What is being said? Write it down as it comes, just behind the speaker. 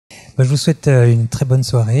Je vous souhaite une très bonne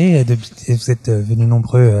soirée. Vous êtes venus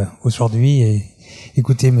nombreux aujourd'hui et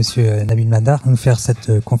écouter Monsieur Nabil Matar nous faire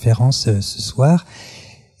cette conférence ce soir.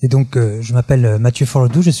 Et donc, je m'appelle Mathieu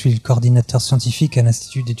Forledou, je suis le coordinateur scientifique à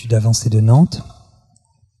l'Institut d'études avancées de Nantes.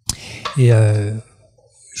 Et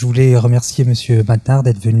je voulais remercier Monsieur Matar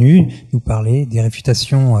d'être venu nous parler des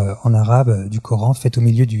réfutations en arabe du Coran faites au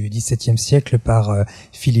milieu du XVIIe siècle par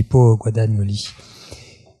Filippo Guadagnoli.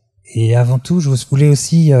 Et avant tout, je voulais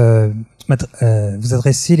aussi vous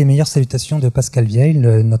adresser les meilleures salutations de Pascale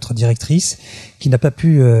Weil, notre directrice, qui n'a pas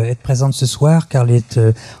pu être présente ce soir car elle est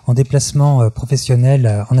en déplacement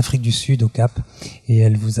professionnel en Afrique du Sud, au Cap. Et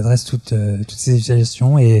elle vous adresse toutes ces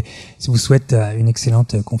salutations et vous souhaite une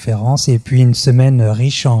excellente conférence et puis une semaine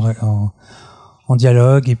riche en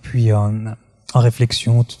dialogue et puis en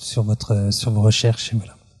réflexion sur vos recherches.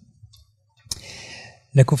 Voilà.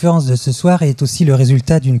 La conférence de ce soir est aussi le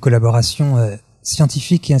résultat d'une collaboration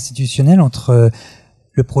scientifique et institutionnelle entre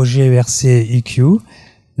le projet EuQu,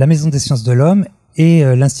 la Maison des sciences de l'homme et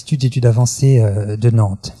l'Institut d'études avancées de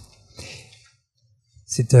Nantes.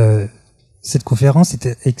 Cette conférence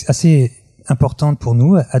était assez importante pour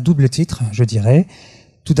nous, à double titre, je dirais.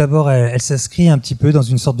 Tout d'abord, elle s'inscrit un petit peu dans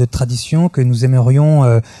une sorte de tradition que nous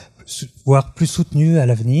aimerions voir plus soutenue à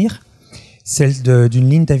l'avenir, celle d'une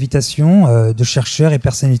ligne d'invitation de chercheurs et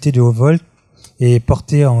personnalités de haut vol et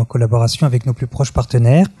portée en collaboration avec nos plus proches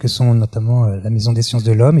partenaires, que sont notamment la Maison des sciences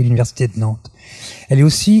de l'homme et l'Université de Nantes. Elle est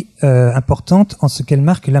aussi importante en ce qu'elle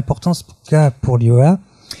marque l'importance qu'a pour l'IEA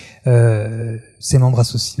ses membres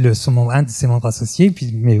associés, un de ses membres associés,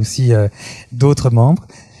 mais aussi d'autres membres.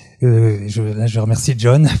 Je remercie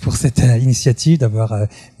John pour cette initiative d'avoir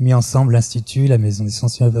mis ensemble l'Institut, la Maison des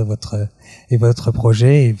sciences et votre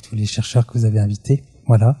projet et tous les chercheurs que vous avez invités.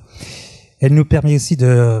 Voilà. Elle nous permet aussi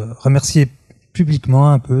de remercier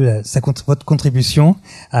publiquement un peu votre contribution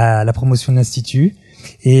à la promotion de l'Institut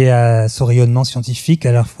et à son rayonnement scientifique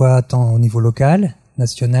à la fois tant au niveau local,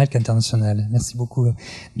 national qu'international. Merci beaucoup,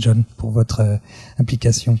 John, pour votre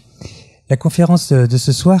implication. La conférence de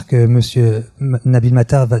ce soir que Monsieur Nabil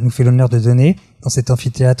Matar nous fait l'honneur de donner dans cet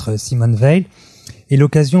amphithéâtre Simone Weil est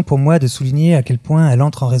l'occasion pour moi de souligner à quel point elle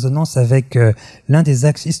entre en résonance avec l'un des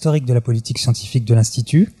axes historiques de la politique scientifique de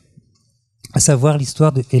l'Institut, à savoir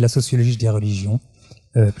l'histoire et la sociologie des religions,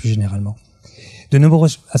 plus généralement.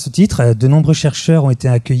 À ce titre, de nombreux chercheurs ont été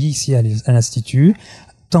accueillis ici à l'Institut,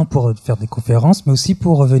 tant pour faire des conférences, mais aussi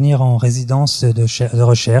pour revenir en résidence de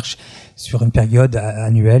recherche sur une période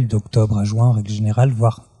annuelle d'octobre à juin en règle générale,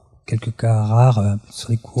 voire quelques cas rares sur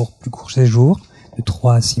des plus courts séjours, de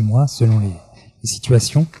 3 à 6 mois selon les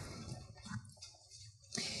situations.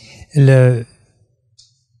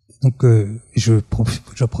 Donc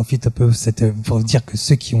je profite un peu pour dire que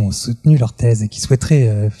ceux qui ont soutenu leur thèse et qui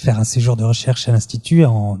souhaiteraient faire un séjour de recherche à l'Institut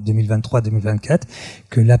en 2023-2024,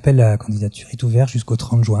 que l'appel à la candidature est ouvert jusqu'au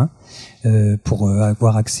 30 juin pour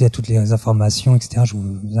avoir accès à toutes les informations, etc. Je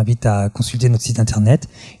vous invite à consulter notre site internet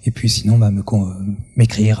et puis sinon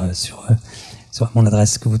m'écrire sur mon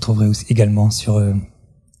adresse que vous trouverez aussi également sur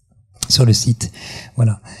le site.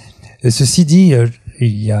 Voilà. Ceci dit,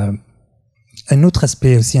 il y a un autre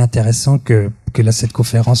aspect aussi intéressant que cette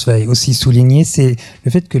conférence va aussi souligner, c'est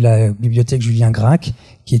le fait que la bibliothèque Julien Gracq,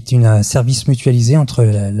 qui est un service mutualisé entre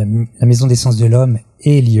la Maison des sciences de l'homme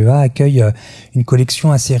et l'IEA, accueille une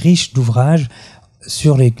collection assez riche d'ouvrages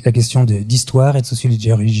sur la question d'histoire et de sociologie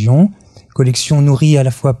des religions, collection nourrie à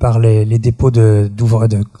la fois par les dépôts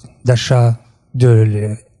d'achat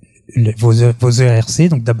de vos ERC,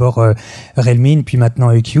 donc d'abord Relmine, puis maintenant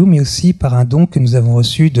EuQu, mais aussi par un don que nous avons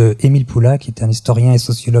reçu de Émile Poula, qui est un historien et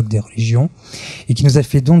sociologue des religions, et qui nous a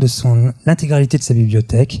fait don de l'intégralité de sa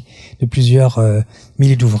bibliothèque, de plusieurs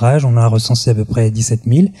milliers d'ouvrages, on en a recensé à peu près 17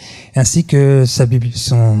 000, ainsi que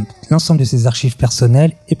l'ensemble de ses archives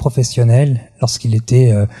personnelles et professionnelles lorsqu'il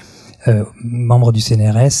était membre du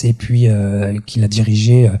CNRS et puis qu'il a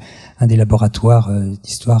dirigé un des laboratoires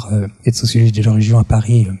d'histoire et de sociologie des religions à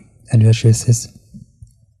Paris, à l'EHESS.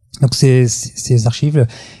 Donc ces archives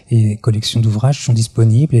et collections d'ouvrages sont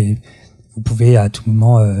disponibles et vous pouvez à tout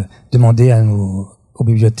moment demander aux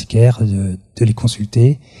bibliothécaires de les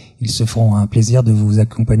consulter. Ils se feront un plaisir de vous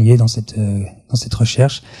accompagner dans cette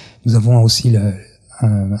recherche. Nous avons aussi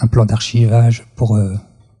un plan d'archivage pour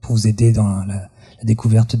vous aider dans la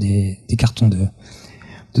découverte des cartons de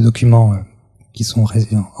documents qui sont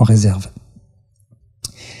en réserve.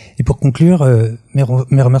 Et pour conclure, mes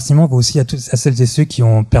remerciements vont aussi à celles et ceux qui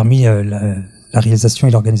ont permis la réalisation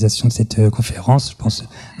et l'organisation de cette conférence. Je pense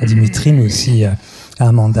à Dimitri, mais aussi à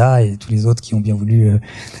Amanda et tous les autres qui ont bien voulu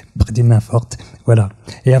prêter main forte. Voilà.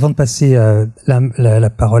 Et avant de passer la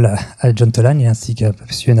parole à John Tolan et ainsi qu'à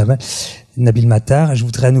M. Nabil Matar, je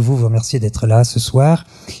voudrais à nouveau vous remercier d'être là ce soir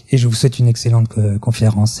et je vous souhaite une excellente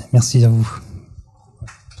conférence. Merci à vous.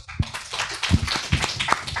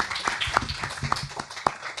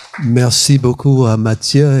 Merci beaucoup à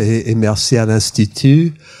Mathieu et merci à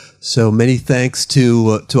l'Institut. So many thanks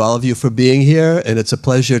to all of you for being here, and it's a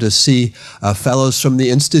pleasure to see fellows from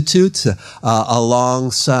the Institute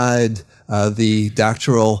alongside the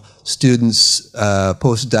doctoral students,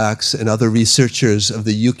 postdocs, and other researchers of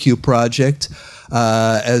the EuQu project.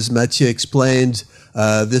 As Mathieu explained,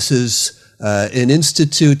 this is an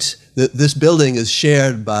institute. This building is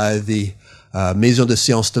shared by the Maison de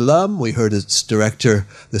Sciences de l'Homme, we heard its director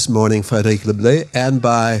this morning, Frédéric Leblay, and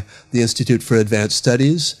by the Institute for Advanced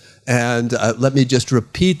Studies. And let me just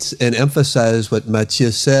repeat and emphasize what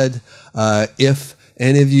Mathieu said. If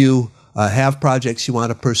any of you have projects you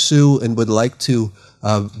want to pursue and would like to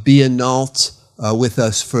be in Nantes with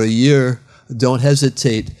us for a year, don't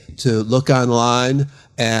hesitate to look online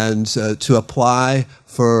and to apply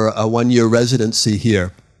for a one-year residency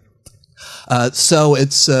here. So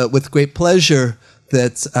it's with great pleasure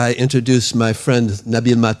that I introduce my friend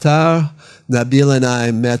Nabil Matar. Nabil and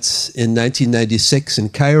I met in 1996 in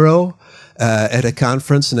Cairo at a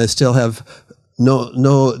conference, and I still have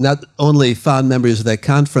not only fond memories of that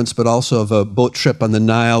conference, but also of a boat trip on the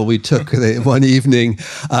Nile we took one evening.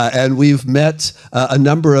 And we've met a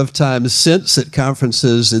number of times since at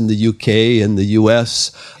conferences in the UK and the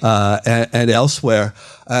US and elsewhere.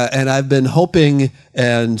 And I've been hoping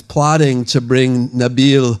and plotting to bring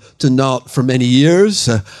Nabil to Nantes for many years.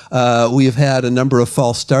 We've had a number of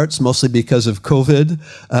false starts, mostly because of COVID.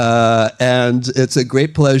 And it's a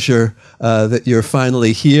great pleasure that you're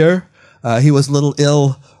finally here. He was a little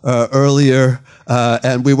ill earlier,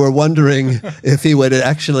 and we were wondering if he would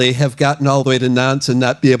actually have gotten all the way to Nantes and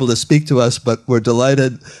not be able to speak to us, but we're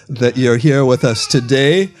delighted that you're here with us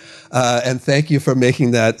today. And thank you for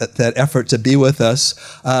making that effort to be with us.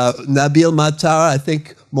 Nabil Matar, I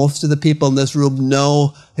think most of the people in this room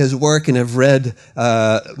know his work and have read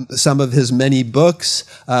some of his many books.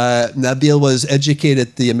 Nabil was educated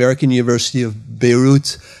at the American University of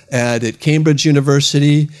Beirut and at Cambridge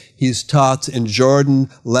University. He's taught in Jordan,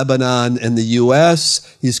 Lebanon, and the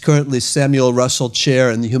U.S. He's currently Samuel Russell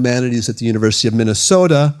Chair in the Humanities at the University of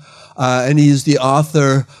Minnesota. And he's the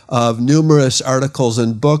author of numerous articles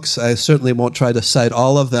and books. I certainly won't try to cite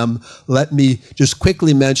all of them. Let me just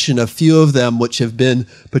quickly mention a few of them which have been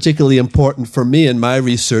particularly important for me in my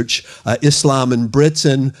research. Islam in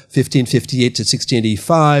Britain, 1558 to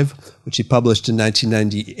 1685, which he published in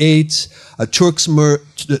 1998.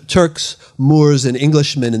 Turks, Moors, and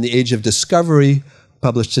Englishmen in the Age of Discovery,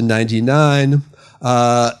 published in 1999.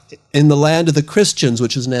 In the Land of the Christians,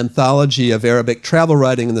 which is an anthology of Arabic travel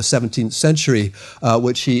writing in the 17th century,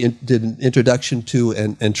 which he did an introduction to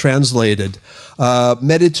and translated.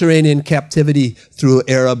 Mediterranean Captivity Through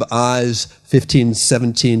Arab Eyes,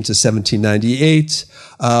 1517 to 1798.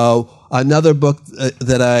 Another book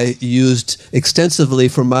that I used extensively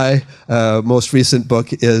for my most recent book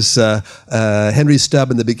is Henry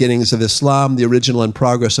Stubb and the Beginnings of Islam, The Original and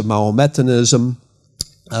Progress of Mahometanism,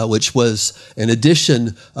 which was an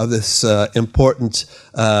edition of this important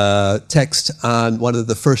text on one of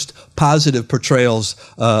the first positive portrayals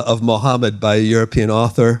of Muhammad by a European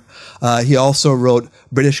author. He also wrote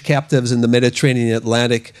British Captives in the Mediterranean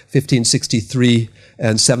Atlantic, 1563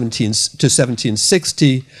 and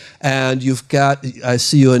 1760. And you've got, I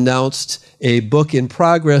see you announced a book in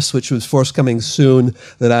progress, which was forthcoming soon,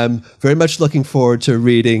 that I'm very much looking forward to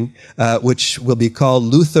reading, which will be called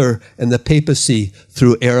Luther and the Papacy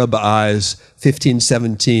Through Arab Eyes,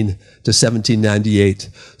 1517 to 1798.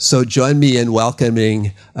 So join me in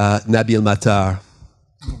welcoming Nabil Matar.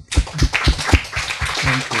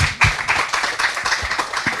 Thank you.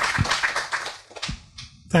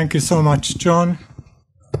 Thank you so much, John.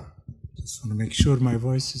 Just want to make sure my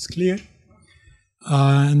voice is clear.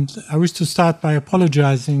 And I wish to start by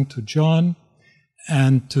apologizing to John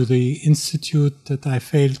and to the Institute that I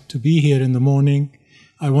failed to be here in the morning.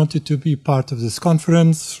 I wanted to be part of this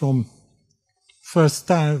conference from first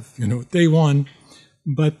time, day one,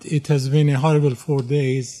 but it has been a horrible 4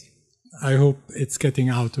 days. I hope it's getting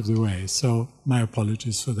out of the way, so my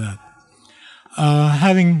apologies for that.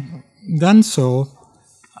 Having done so,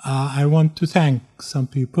 I want to thank some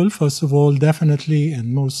people. First of all, definitely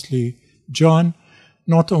and mostly John,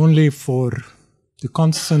 not only for the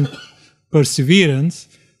constant perseverance,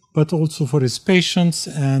 but also for his patience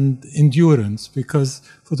and endurance, because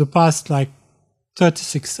for the past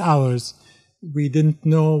 36 hours, we didn't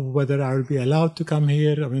know whether I would be allowed to come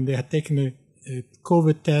here. I mean, they had taken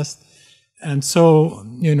COVID test. And so,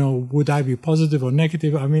 would I be positive or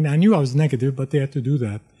negative? I mean, I knew I was negative, but they had to do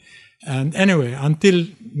that. And anyway, until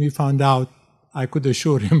we found out, I could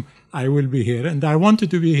assure him I will be here. And I wanted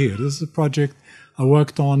to be here. This is a project I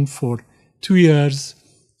worked on for 2 years.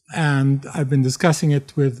 And I've been discussing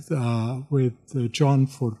it with John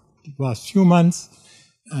for the last few months.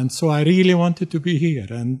 And so I really wanted to be here.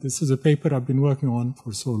 And this is a paper I've been working on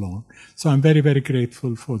for so long. So I'm very, very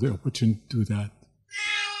grateful for the opportunity to do that.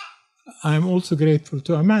 I'm also grateful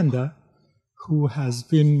to Amanda, who has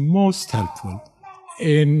been most helpful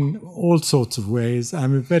in all sorts of ways.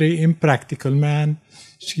 I'm a very impractical man.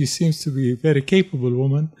 She seems to be a very capable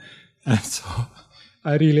woman. And so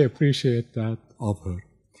I really appreciate that of her.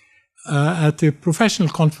 At a professional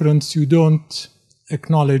conference, you don't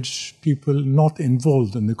acknowledge people not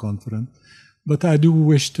involved in the conference. But I do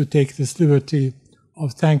wish to take this liberty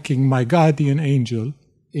of thanking my guardian angel,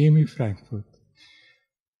 Amy Frankfurt.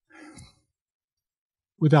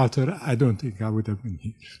 Without her, I don't think I would have been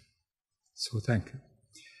here. So thank you.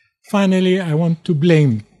 Finally, I want to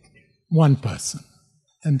blame one person,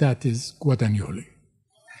 and that is Guadagnoli.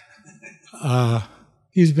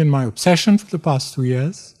 He's been my obsession for the past 2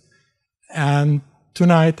 years, and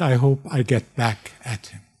tonight I hope I get back at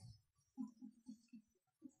him.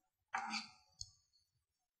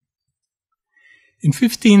 In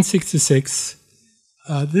 1566,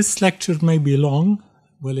 this lecture may be long.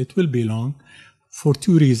 Well, it will be long, for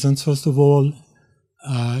 2 reasons. First of all,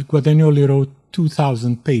 Guadagnoli wrote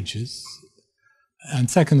 2,000 pages. And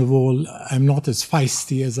second of all, I'm not as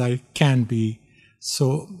feisty as I can be,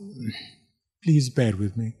 so please bear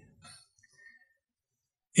with me.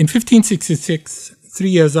 In 1566, 3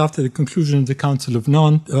 years after the conclusion of the Council of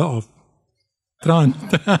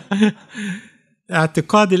Trent,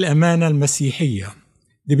 اعتقاد الأمانة المسيحية,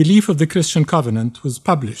 the belief of the Christian covenant, was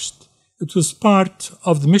published. It was part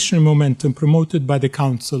of the missionary momentum promoted by the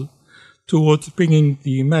Council towards bringing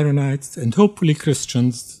the Maronites and hopefully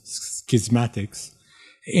Christians, schismatics,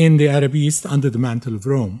 in the Arab East under the mantle of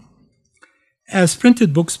Rome. As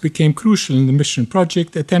printed books became crucial in the mission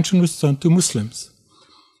project, attention was turned to Muslims.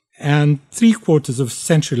 And 3/4 of a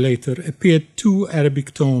century later appeared 2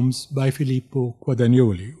 Arabic tomes by Filippo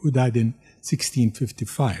Guadagnoli, who died in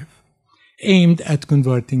 1655, aimed at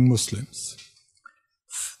converting Muslims.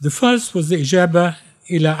 The first was the Ijaba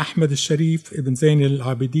ila Ahmad al-Sharif ibn Zayn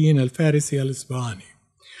al-Abidin al-Farisi al-Isbahani,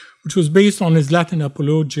 which was based on his Latin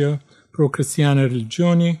Apologia pro Christiana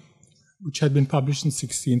Religioni, which had been published in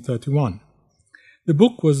 1631. The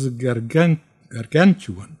book was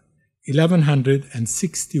gargantuan,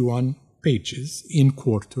 1,161 pages in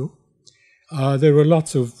quarto. There were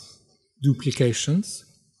lots of duplications,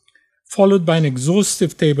 followed by an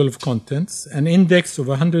exhaustive table of contents, an index of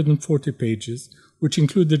 140 pages, which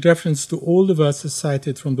included reference to all the verses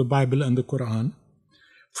cited from the Bible and the Qur'an,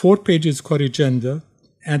 4 pages corrigenda,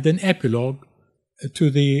 and an epilogue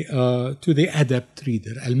to the adept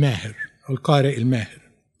reader, al-Mahir, al-Qari al-Mahir.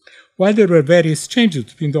 While there were various changes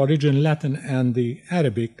between the original Latin and the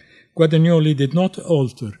Arabic, Guadagnoli did not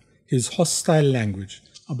alter his hostile language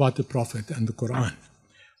about the Prophet and the Qur'an.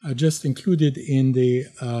 I just included in the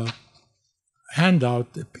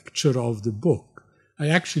handout a picture of the book. I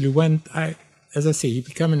actually went, as I say, it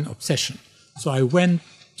became an obsession. So I went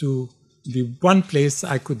to the one place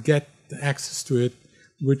I could get access to it,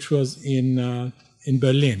 which was in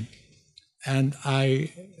Berlin. And I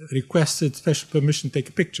requested special permission to take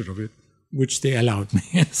a picture of it, which they allowed me.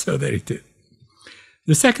 So there it is.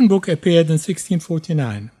 The second book appeared in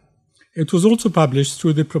 1649. It was also published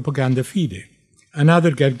through the Propaganda Fide,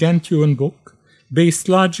 another gargantuan book based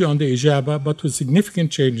largely on the Ijaba, but with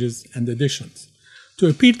significant changes and additions. To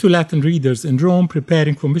appeal to Latin readers in Rome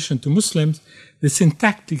preparing for mission to Muslims, the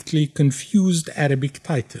syntactically confused Arabic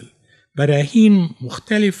title, براهين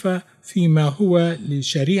مختلفة فيما هو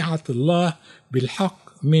لشريعة الله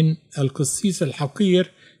بالحق من القسيس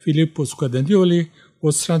الحقير Filippo Guadagnoli,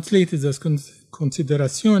 was translated as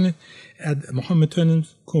considerazione ad Mohammedanem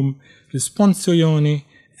cum responsione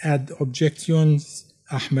ad objectiones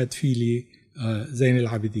Ahmad Fili Zayn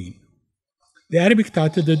al-Abidin. The Arabic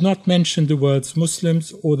title did not mention the words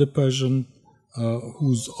Muslims or the Persian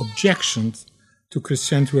whose objections to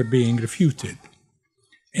Christianity were being refuted.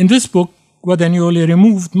 In this book, Guadagnoli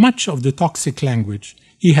removed much of the toxic language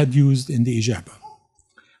he had used in the Ijaba,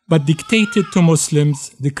 but dictated to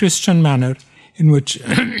Muslims the Christian manner in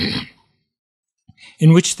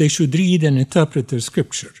which they should read and interpret their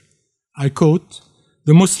scripture. I quote,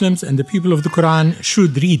 "The Muslims and the people of the Quran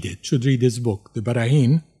should read this book, the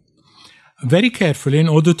Barahin, very carefully in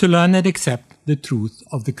order to learn and accept the truth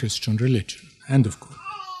of the Christian religion." End of quote.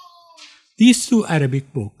 These two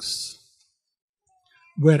Arabic books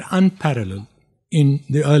were unparalleled in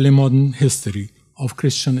the early modern history of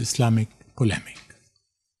Christian-Islamic polemic.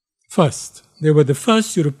 First, they were the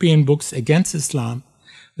first European books against Islam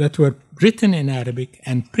that were written in Arabic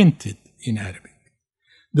and printed in Arabic.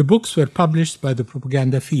 The books were published by the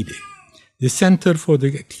Propaganda Fide, the Center for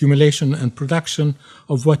the Accumulation and Production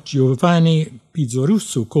of what Giovanni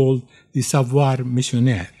Pizzorusso called the Savoir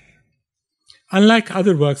Missionnaire. Unlike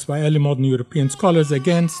other works by early modern European scholars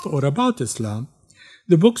against or about Islam,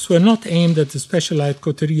 the books were not aimed at the specialized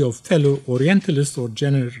coterie of fellow Orientalist or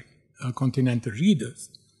general continental readers.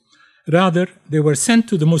 Rather, they were sent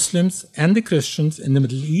to the Muslims and the Christians in the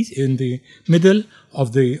Middle East, in the middle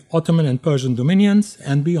of the Ottoman and Persian dominions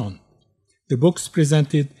and beyond. The books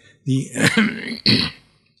presented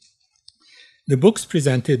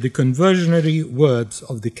the conversionary words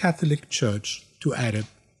of the Catholic Church to Arab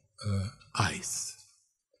eyes.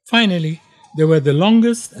 Finally, they were the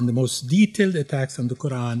longest and the most detailed attacks on the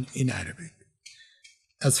Quran in Arabic.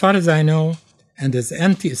 As far as I know, and as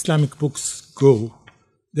anti-Islamic books go,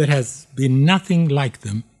 there has been nothing like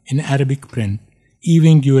them in Arabic print,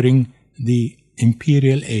 even during the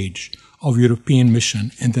imperial age of European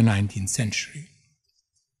mission in the 19th century.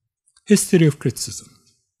 History of criticism.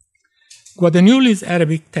 Guadagnoli's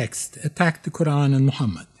Arabic text attacked the Quran and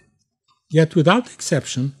Muhammad. Yet without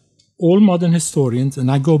exception, all modern historians, and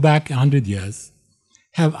I go back 100 years,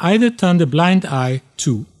 have either turned a blind eye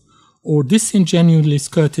to or disingenuously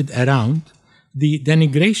skirted around the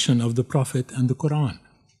denigration of the Prophet and the Quran.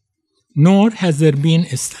 Nor has there been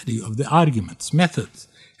a study of the arguments, methods,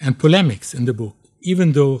 and polemics in the book,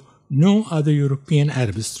 even though no other European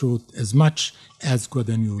Arabist wrote as much as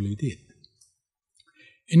Guadagnoli did.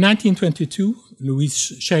 In 1922, Louis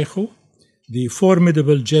Sheikho, the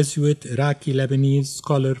formidable Jesuit Iraqi-Lebanese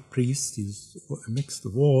scholar priest, he's a mix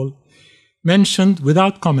of all, mentioned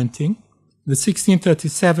without commenting the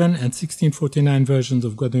 1637 and 1649 versions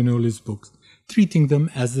of Guadagnoli's books, treating them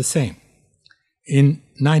as the same. In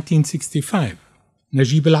 1965,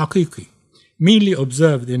 Najib al-Aqiqi merely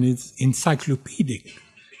observed in his encyclopedic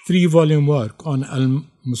 3-volume work on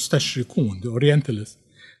al-Mustashrikun, the Orientalists,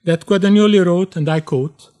 that Guadagnoli wrote, and I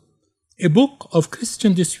quote, a book of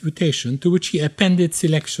Christian disputation to which he appended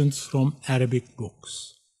selections from Arabic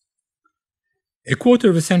books. A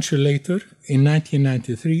quarter of a century later, in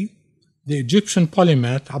 1993, the Egyptian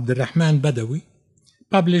polymath Abdurrahman Badawi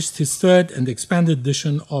published his third and expanded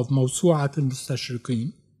edition of Mawsu'at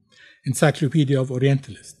al-Mustashriqin, Encyclopedia of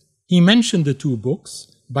Orientalists. He mentioned the two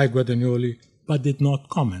books by Guadagnoli, but did not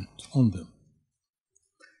comment on them.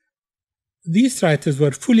 These writers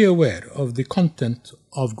were fully aware of the content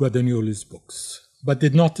of Guadagnoli's books, but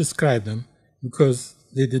did not describe them because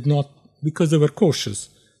they were cautious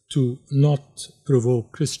to not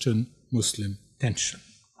provoke Christian-Muslim tension.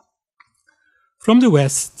 From the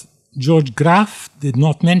West, George Graff did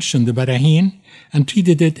not mention the Barahin and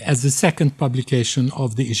treated it as the second publication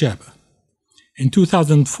of the Ijaba. In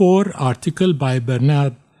 2004 article by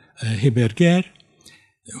Bernard Heberger,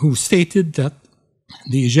 who stated that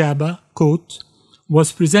the Ijaba, quote,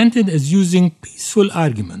 was presented as using peaceful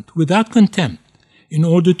argument without contempt in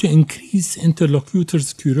order to increase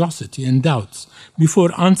interlocutors' curiosity and doubts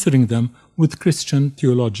before answering them with Christian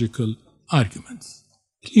theological arguments.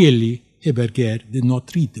 Clearly, Heberger did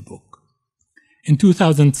not read the book. In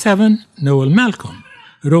 2007, Noel Malcolm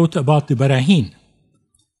wrote about the Barahin.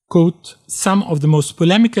 Quote, some of the most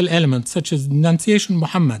polemical elements, such as denunciation of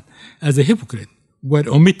Muhammad as a hypocrite, were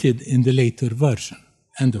omitted in the later version.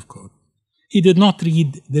 End of quote. He did not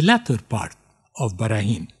read the latter part of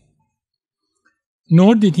Barahin.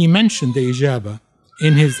 Nor did he mention the Ijaba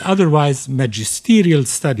in his otherwise magisterial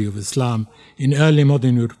study of Islam in early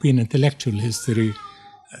modern European intellectual history,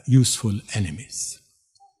 Useful Enemies.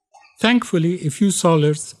 Thankfully, a few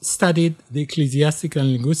scholars studied the ecclesiastical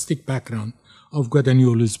and linguistic background of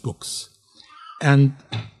Guadagnoli's books and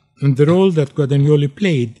the role that Guadagnoli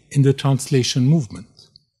played in the translation movement.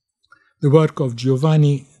 The work of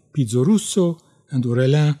Giovanni Pizzorusso and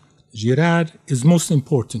Aurélien Girard is most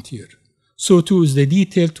important here. So too is the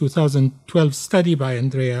detailed 2012 study by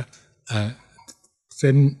Andrea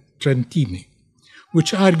Trentini,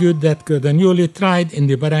 which argued that Guadagnoli tried in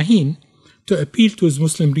the Barahin to appeal to his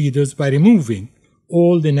Muslim readers by removing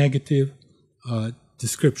all the negative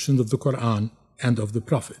descriptions of the Quran and of the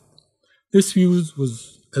Prophet. This view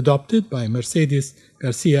was adopted by Mercedes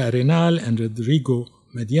Garcia Arenal and Rodrigo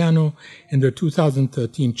Mediano in their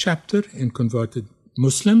 2013 chapter in Converted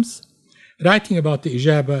Muslims. Writing about the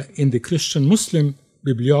Ijaba in the Christian Muslim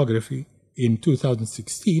bibliography in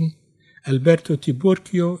 2016, Alberto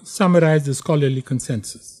Tiburcio summarized the scholarly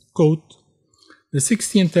consensus. Quote, The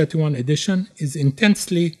 1631 edition is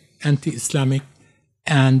intensely anti-Islamic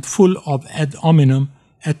and full of ad hominem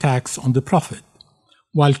attacks on the Prophet,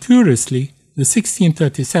 while curiously, the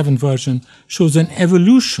 1637 version shows an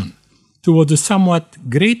evolution toward a somewhat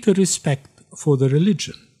greater respect for the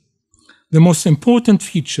religion. The most important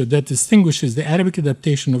feature that distinguishes the Arabic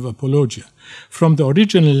adaptation of Apologia from the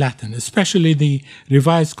original Latin, especially the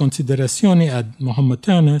revised Considerationi ad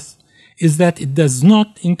Mahometanus, is that it does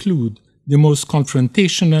not include the most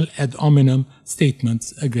confrontational ad hominem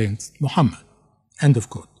statements against Muhammad. End of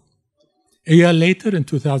quote. A year later, in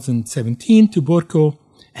 2017, Tuborco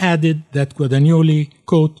added that Guadagnoli,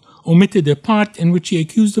 quote, omitted a part in which he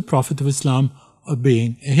accused the Prophet of Islam of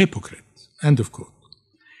being a hypocrite. End of quote.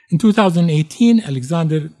 In 2018,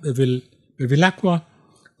 Alexander Bevilacqua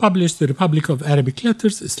published The Republic of Arabic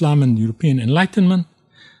Letters, Islam and European Enlightenment,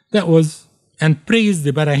 and praised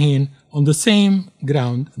the Barahin on the same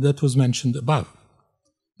ground that was mentioned above.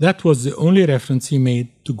 That was the only reference he made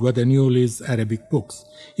to Guadagnoli's Arabic books,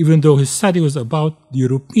 even though his study was about the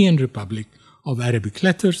European Republic of Arabic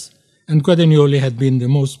Letters, and Guadagnoli had been the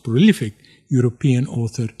most prolific European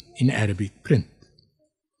author in Arabic print.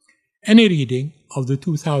 Any reading of the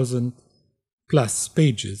 2,000 plus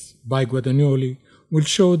pages by Guadagnoli will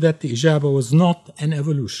show that the Ijaba was not an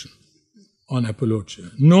evolution on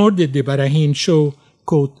Apologia, nor did the Barahin show,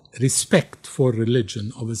 quote, respect for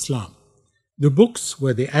religion of Islam. The books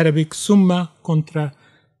were the Arabic Summa contra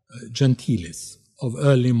Gentiles of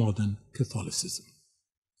early modern Catholicism.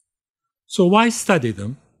 So why study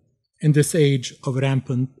them in this age of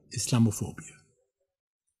rampant Islamophobia?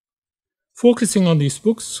 Focusing on these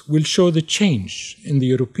books will show the change in the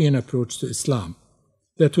European approach to Islam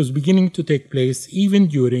that was beginning to take place even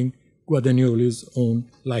during Guadagnoli's own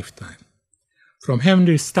lifetime. From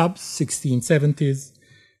Henry Stubbs' 1670s,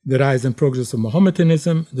 The Rise and Progress of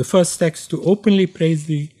Mohammedanism, the first text to openly praise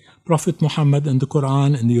the Prophet Muhammad and the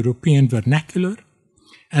Qur'an in the European vernacular,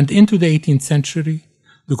 and into the 18th century,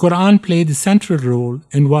 the Qur'an played a central role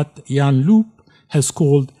in what Jan Loop has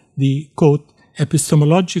called the, quote,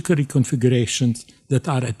 epistemological reconfigurations that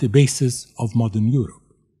are at the basis of modern Europe.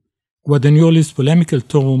 Guadagnoli's polemical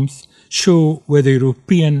tomes show where the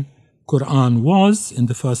European Qur'an was in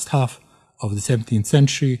the first half of the 17th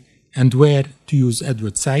century and where, to use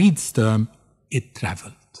Edward Said's term, it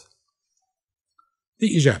traveled.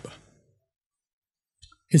 The Ijaba.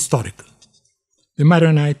 Historical. The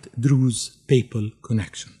Maronite-Druze papal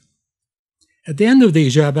connection. At the end of the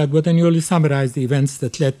Ijaba, Guadagnoli summarized the events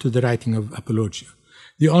that led to the writing of Apologia.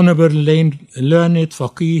 The honorable, learned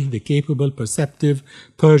faqih, the capable, perceptive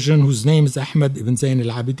Persian whose name is Ahmad ibn Zayn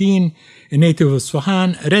al-Abidin, a native of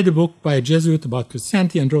Isfahan, read a book by a Jesuit about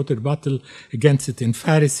Christianity and wrote a rebuttal against it in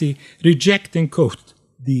Pharisee, rejecting, quote,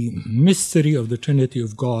 the mystery of the Trinity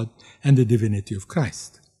of God and the divinity of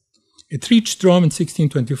Christ. It reached Rome in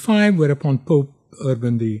 1625, whereupon Pope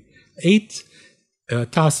Urban VIII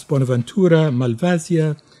tasked Bonaventura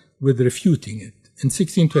Malvasia with refuting it. In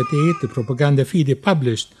 1628, the Propaganda Fide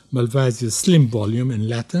published Malvasia's slim volume in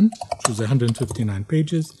Latin, which was 159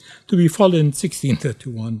 pages, to be followed in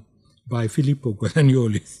 1631 by Filippo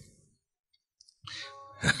Guadagnoli's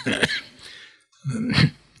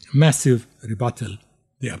massive rebuttal,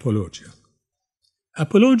 the Apologia.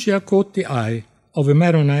 Apologia caught the eye of a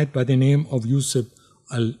Maronite by the name of Yusuf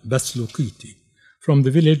al-Baslukiti, from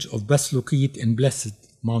the village of Baslukit in blessed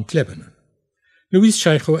Mount Lebanon. Luis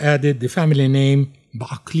Shaykho added the family name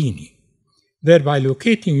Ba'aklini, thereby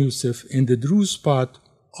locating Yusuf in the Druze part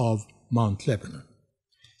of Mount Lebanon.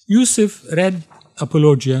 Yusuf read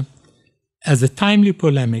Apologia as a timely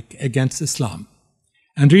polemic against Islam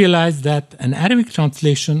and realized that an Arabic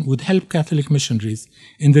translation would help Catholic missionaries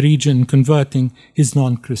in the region in converting his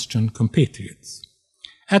non-Christian compatriots.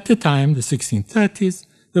 At the time, the 1630s,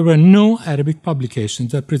 there were no Arabic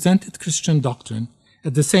publications that presented Christian doctrine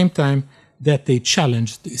at the same time that they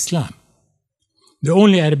challenged Islam. The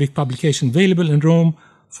only Arabic publication available in Rome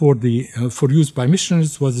for use by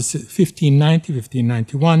missionaries was the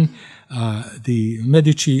 1590-1591, the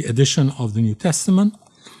Medici edition of the New Testament,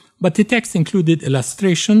 but the text included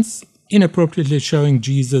illustrations inappropriately showing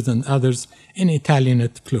Jesus and others in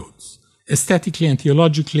Italianate clothes, aesthetically and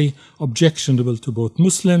theologically objectionable to both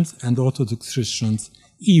Muslims and Orthodox Christians,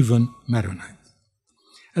 even Maronites.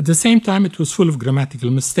 At the same time, it was full of grammatical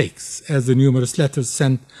mistakes, as the numerous letters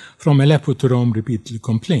sent from Aleppo to Rome repeatedly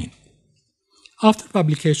complained. After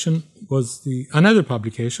publication another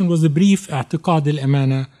publication was the brief I'tiqad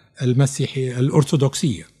al-Amana al-Masihi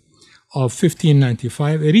al-Orthodoxiyya of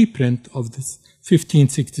 1595, a reprint of the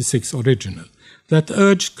 1566 original that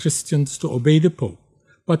urged Christians to obey the Pope,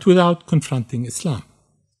 but without confronting Islam.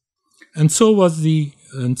 And so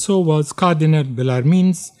was Cardinal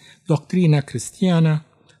Bellarmine's Doctrina Christiana,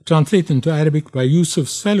 translated into Arabic by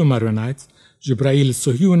Yusuf's fellow Maronites, Jibrail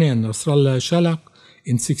al-Suhyuni and Nasrallah Shalak,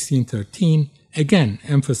 in 1613, again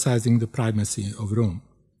emphasizing the primacy of Rome.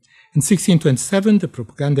 In 1627, the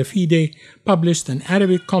Propaganda Fide published an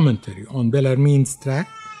Arabic commentary on Bellarmine's tract,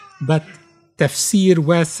 but تفسير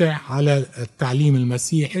واسع على التعليم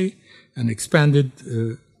المسيحي, an expanded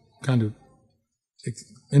kind of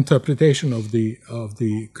interpretation of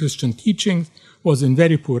the Christian teachings, was in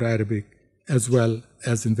very poor Arabic as well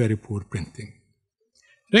as in very poor printing.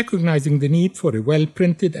 Recognizing the need for a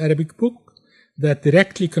well-printed Arabic book that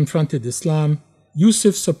directly confronted Islam,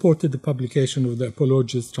 Yusuf supported the publication of the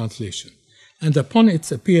Apologia's translation, and upon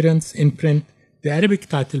its appearance in print, the Arabic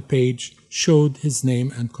title page showed his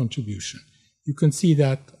name and contribution. You can see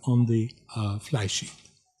that on the fly sheet.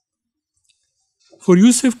 For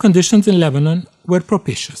Yusuf, conditions in Lebanon were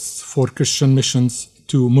propitious for Christian missions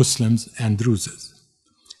to Muslims and Druzes.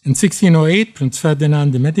 In 1608, Prince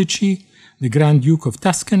Ferdinand de' Medici, the Grand Duke of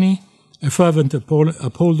Tuscany, a fervent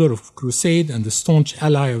upholder of crusade and a staunch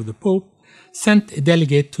ally of the Pope, sent a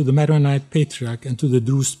delegate to the Maronite Patriarch and to the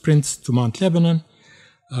Druze Prince to Mount Lebanon,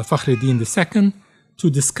 Fakhreddin II, to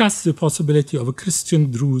discuss the possibility of a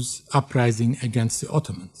Christian Druze uprising against the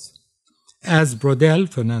Ottomans. As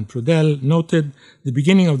Fernand Brodel noted, the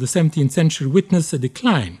beginning of the 17th century witnessed a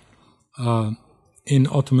decline in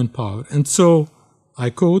Ottoman power. And so, I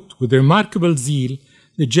quote, with remarkable zeal,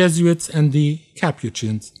 the Jesuits and the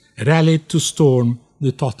Capuchins rallied to storm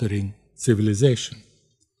the tottering civilization.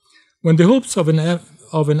 When the hopes of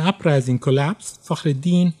an uprising collapsed,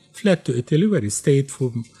 Fakhreddin fled to Italy, where he stayed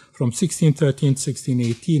from 1613 to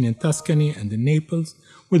 1618 in Tuscany and in Naples,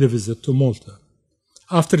 with a visit to Malta.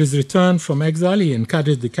 After his return from exile, he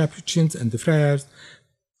encouraged the Capuchins and the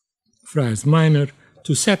Friars Minor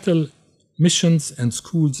to settle missions and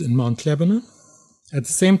schools in Mount Lebanon, at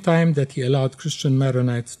the same time that he allowed Christian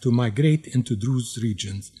Maronites to migrate into Druze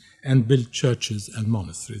regions and build churches and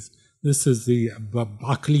monasteries. This is the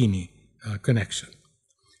Baqlini connection.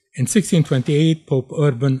 In 1628, Pope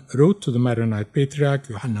Urban wrote to the Maronite Patriarch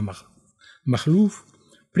Yohanna Makhlouf,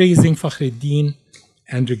 praising Fakhreddin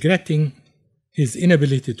and regretting his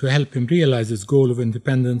inability to help him realize his goal of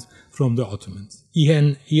independence from the Ottomans.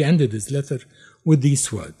 He ended his letter with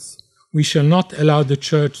these words: "We shall not allow the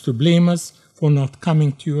Church to blame us for not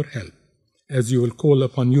coming to your help, as you will call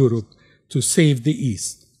upon Europe to save the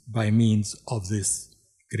East by means of this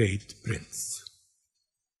great prince."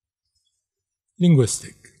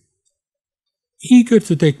 Linguistic. Eager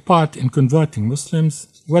to take part in converting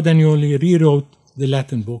Muslims, Guadagnoli rewrote the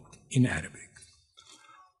Latin book in Arabic,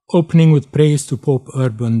 opening with praise to Pope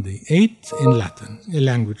Urban VIII in Latin, a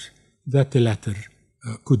language that the latter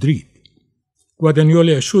could read.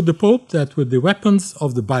 Guadagnoli assured the Pope that with the weapons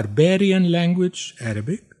of the barbarian language,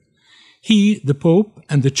 Arabic, he, the Pope,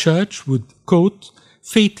 and the Church would, quote,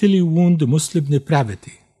 fatally wound the Muslim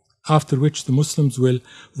depravity, after which the Muslims will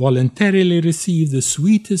voluntarily receive the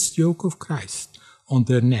sweetest yoke of Christ on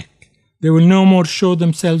their neck. They will no more show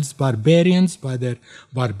themselves barbarians by their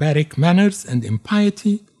barbaric manners and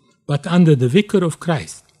impiety, but under the vicar of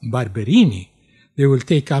Christ, Barberini, they will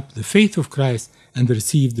take up the faith of Christ and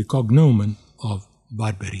receive the cognomen of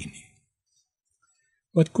Barberini.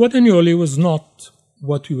 But Guadagnoli was not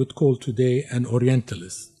what we would call today an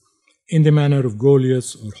Orientalist, in the manner of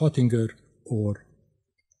Golius or Hottinger or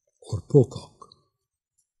Pocock.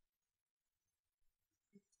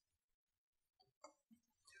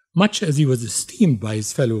 Much as he was esteemed by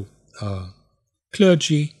his fellow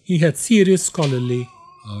clergy, he had serious scholarly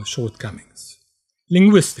shortcomings.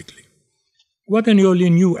 Linguistically, Guadagnoli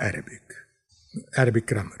knew Arabic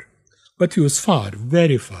grammar, but he was far,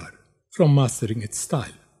 very far, from mastering its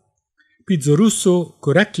style. Pizzorusso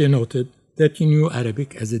correctly noted that he knew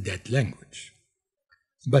Arabic as a dead language.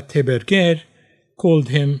 But Heberger called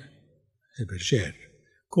him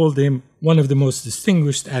one of the most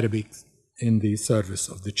distinguished Arabics in the service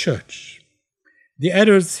of the Church. The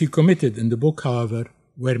errors he committed in the book, however,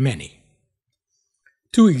 were many.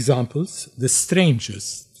 Two examples, the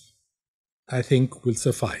strangest, I think, will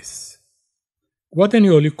suffice.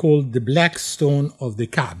 Guadagnoli called the black stone of the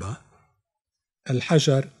Kaaba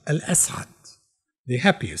al-Hajar al-As'ad, the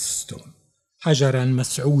happiest stone, Hajaran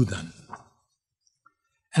Mas'udan.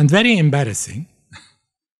 And very embarrassing,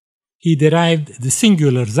 he derived the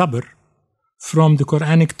singular Zabur from the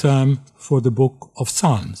Quranic term for the book of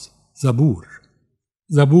Psalms, Zabur.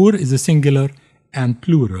 Zabur is a singular and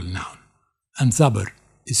plural noun, and Zabur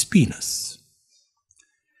is penis.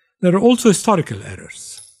 There are also historical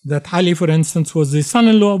errors. that Ali, for instance, was the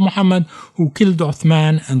son-in-law of Muhammad who killed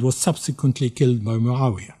Uthman and was subsequently killed by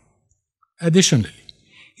Muawiyah. Additionally,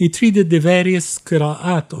 he treated the various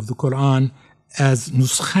qira'at of the Quran as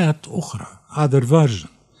nuskhat ukhra, other version,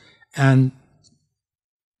 and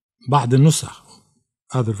ba'd al-nusakh,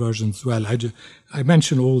 other versions. Well, I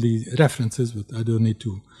mentioned all the references, but I don't need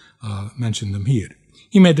to mention them here.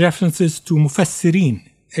 He made references to mufassirin,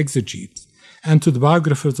 exegetes, and to the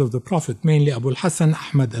biographers of the Prophet, mainly Abu al-Hasan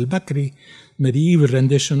Ahmad al-Bakri, medieval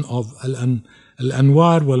rendition of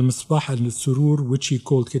Al-Anwar wal-Misbah al-Surur, which he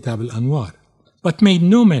called Kitab al-Anwar, but made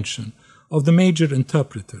no mention of the major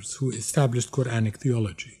interpreters who established Quranic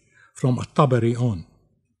theology, from At-Tabari on.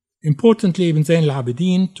 Importantly, Ibn Zayn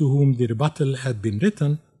al-Abidin, to whom the rebuttal had been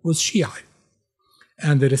written, was Shiite,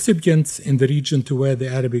 and the recipients in the region to where the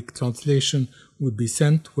Arabic translation would be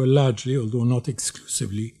sent were largely, although not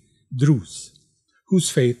exclusively, Druze, whose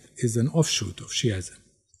faith is an offshoot of Shiism.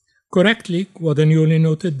 Correctly, Guadagnoli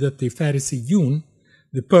noted that the Pharisiyun,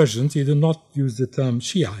 the Persians, he did not use the term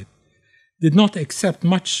Shiite, did not accept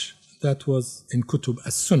much that was in Kutub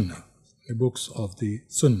as-Sunnah, the books of the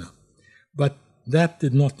Sunnah, but that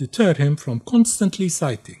did not deter him from constantly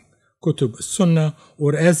citing Kutub as-Sunnah,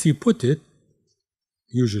 or as he put it,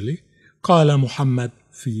 usually, Qala Muhammad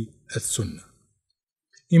fi as-Sunnah.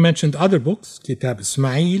 He mentioned other books, Kitab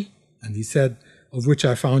Ismail, and he said, of which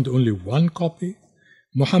I found only one copy.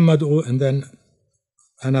 Muhammad, and then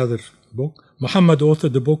another book. Muhammad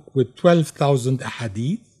authored a book with 12,000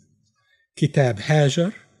 ahadith, Kitab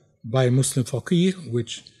Hajar by Muslim Faqih,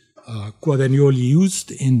 which Guadagnoli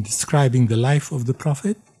used in describing the life of the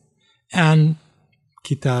Prophet, and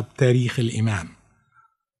Kitab Tarikh al-Imam,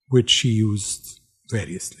 which he used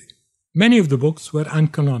variously. Many of the books were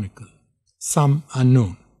uncanonical, some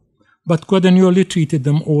unknown, but Guadagnoli treated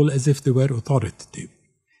them all as if they were authoritative.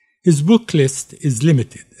 His book list is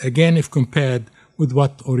limited, again if compared with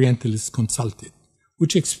what Orientalists consulted,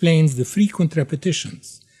 which explains the frequent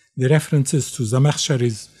repetitions, the references to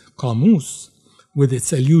Zamakhshari's Qamus, with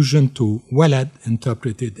its allusion to walad,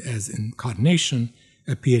 interpreted as incarnation,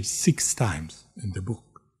 appeared 6 times in the book.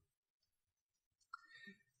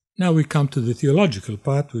 Now we come to the theological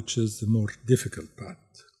part, which is the more difficult part.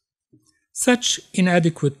 Such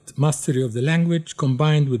inadequate mastery of the language,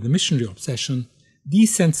 combined with the missionary obsession,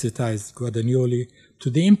 desensitized Guadagnoli to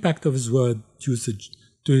the impact of his word usage,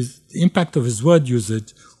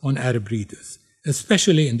 on Arab readers,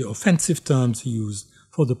 especially in the offensive terms he used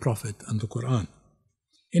for the Prophet and the Quran.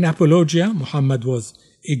 In Apologia, Muhammad was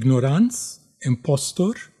ignorans,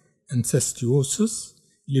 impostor, incestuosus,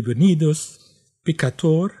 libidinus,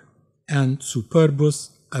 piccator, and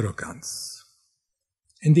superbus arrogans.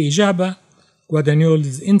 In the Ijaba,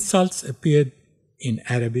 Guadagnoli's insults appeared in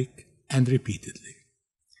Arabic and repeatedly.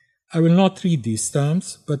 I will not read these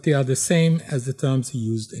terms, but they are the same as the terms he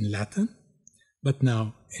used in Latin, but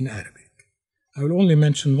now in Arabic. I will only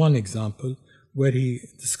mention one example where he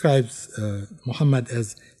describes Muhammad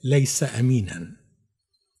as laysa aminan,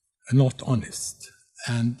 not honest.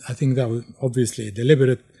 And I think that was obviously a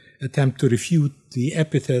deliberate attempt to refute the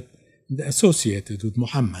epithet associated with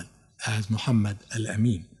Muhammad as Muhammad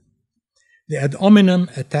al-Amin. The ad hominem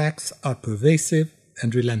attacks are pervasive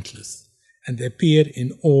and relentless and appear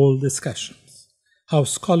in all discussions. How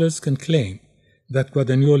scholars can claim that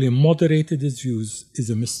Guadagnoli moderated his views is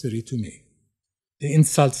a mystery to me. The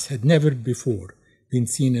insults had never before been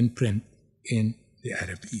seen in print in the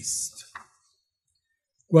Arab East.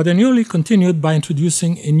 Guadagnoli continued by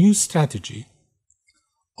introducing a new strategy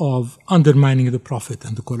of undermining the Prophet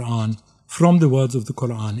and the Quran from the words of the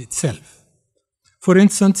Quran itself. For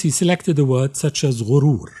instance, he selected a word such as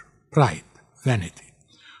ghurur, pride, vanity,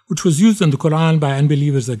 which was used in the Quran by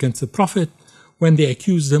unbelievers against the Prophet when they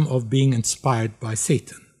accused him of being inspired by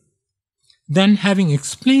Satan. Then, having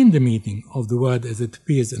explained the meaning of the word as it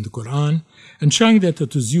appears in the Quran and showing that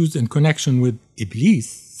it was used in connection with Iblis,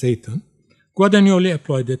 Satan, Guadagnoli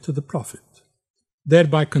applied it to the Prophet,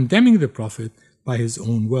 thereby condemning the Prophet by his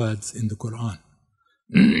own words in the Quran.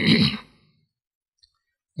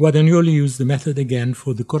 Guadagnoli used the method again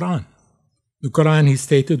for the Quran. The Quran, he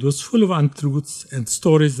stated, was full of untruths and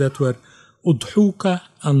stories that were udhuka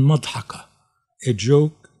and madhaka, a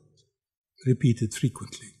joke repeated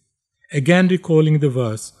frequently. Again recalling the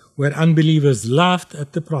verse where unbelievers laughed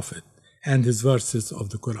at the Prophet and his verses of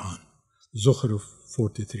the Quran, Zukhruf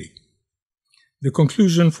 43. The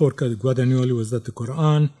conclusion for Guadagnoli was that the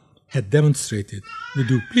Quran had demonstrated the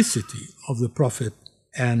duplicity of the Prophet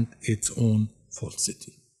and its own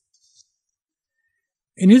falsity.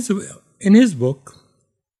 In his book,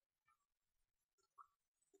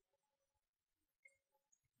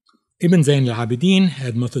 Ibn Zayn al-Abidin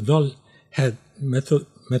had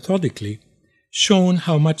methodically shown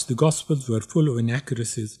how much the Gospels were full of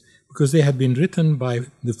inaccuracies because they had been written by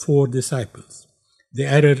the 4 disciples. The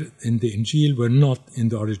error in the Injil were not in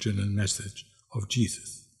the original message of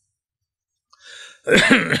Jesus.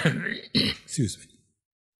 Excuse me.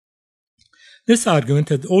 This argument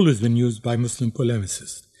had always been used by Muslim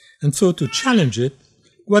polemicists, and so to challenge it,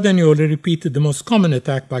 Guadagnoli repeated the most common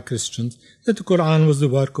attack by Christians that the Qur'an was the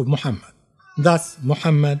work of Muhammad. Thus,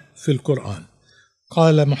 Muhammad fil Qur'an.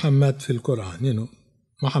 Qala Muhammad fil Qur'an,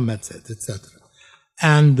 Muhammad said, etc.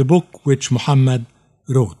 And the book which Muhammad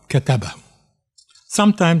wrote, Katabahu.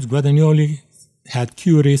 Sometimes Guadagnoli had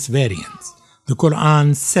curious variants. The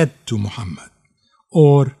Qur'an said to Muhammad,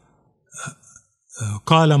 or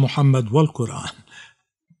Qala Muhammad wal Qur'an.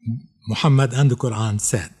 Muhammad and the Qur'an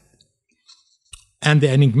said. And the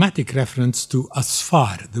enigmatic reference to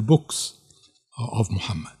Asfar, the books of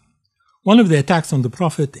Muhammad. One of the attacks on the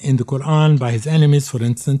Prophet in the Qur'an by his enemies, for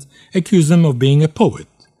instance, accused him of being a poet,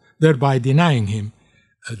 thereby denying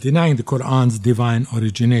the Qur'an's divine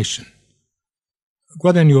origination.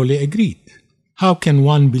 Guadagnoli agreed. How can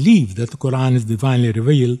one believe that the Qur'an is divinely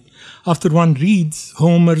revealed after one reads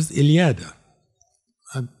Homer's Iliad?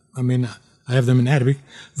 I have them in Arabic,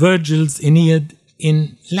 Virgil's Aeneid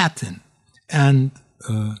in Latin, and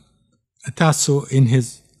Tasso in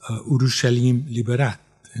his Urushalim Liberat,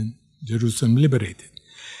 in Jerusalem Liberated.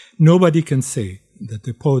 Nobody can say that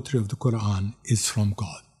the poetry of the Qur'an is from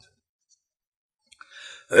God.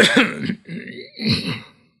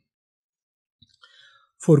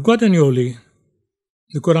 For Guadagnoli,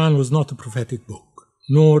 the Qur'an was not a prophetic book,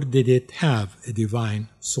 nor did it have a divine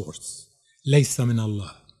source. Laysa min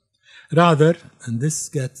Allah. Rather, and this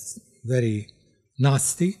gets very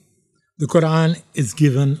nasty, the Qur'an is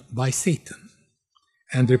given by Satan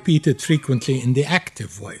and repeated frequently in the active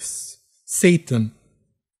voice. Satan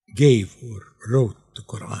gave or wrote the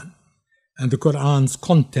Qur'an, and the Qur'an's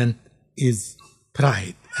content is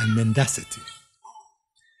pride and mendacity.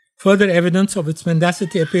 Further evidence of its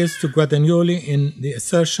mendacity appears to Guadagnoli in the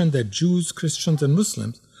assertion that Jews, Christians, and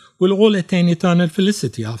Muslims will all attain eternal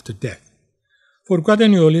felicity after death. For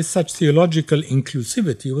Guadagnoli, such theological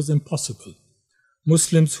inclusivity was impossible.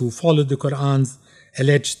 Muslims who followed the Qur'an's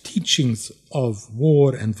alleged teachings of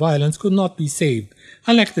war and violence could not be saved,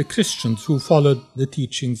 unlike the Christians who followed the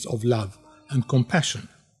teachings of love and compassion.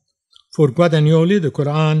 For Guadagnoli, the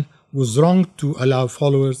Qur'an was wrong to allow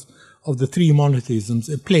followers of the 3 monotheisms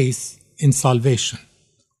a place in salvation,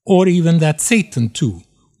 or even that Satan too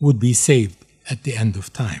would be saved at the end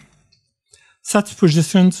of time. Such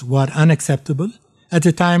positions were unacceptable at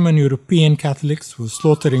a time when European Catholics were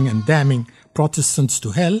slaughtering and damning Protestants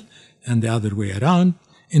to hell, and the other way around,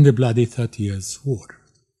 in the bloody 30 Years' War.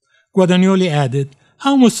 Guadagnoli added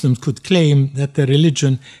how Muslims could claim that their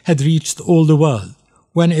religion had reached all the world,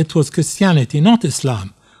 when it was Christianity, not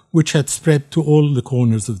Islam, which had spread to all the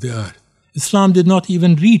corners of the earth. Islam did not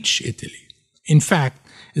even reach Italy. In fact,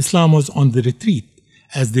 Islam was on the retreat,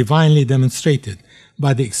 as divinely demonstrated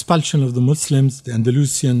by the expulsion of the Muslims, the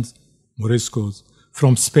Andalusians, Moriscos,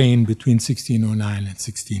 from Spain between 1609 and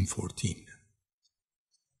 1614.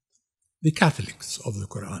 The Catholics of the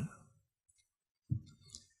Qur'an.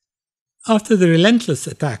 After the relentless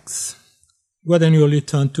attacks, Guadagnoli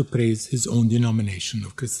turned to praise his own denomination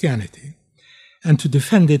of Christianity and to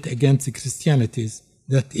defend it against the Christianities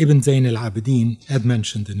that Ibn Zayn al-Abidin had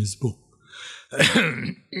mentioned in his book.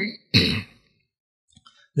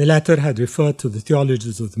 The latter had referred to the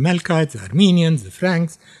theologies of the Melkites, the Armenians, the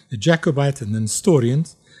Franks, the Jacobites, and the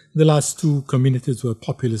Nestorians. The last 2 communities were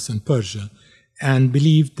populous in Persia and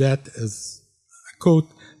believed that, as I quote,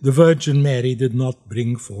 the Virgin Mary did not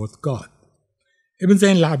bring forth God. Ibn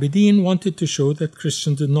Zayn al-Abidin wanted to show that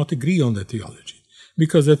Christians did not agree on the theology,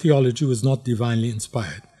 because the theology was not divinely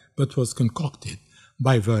inspired, but was concocted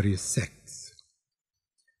by various sects.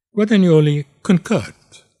 Guadagnoli concurred.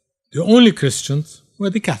 The only Christians were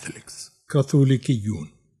the Catholics, Catholiciyun,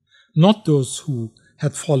 not those who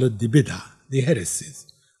had followed the bid'ah, the heresies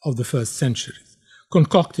of the first centuries,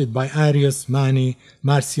 concocted by Arius, Mani,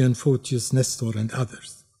 Marcion, Photius, Nestor, and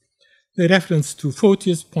others. The reference to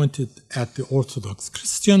Photius pointed at the Orthodox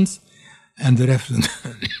Christians, and the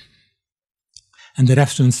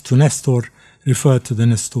reference to Nestor referred to the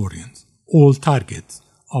Nestorians, all targets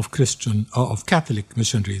of Catholic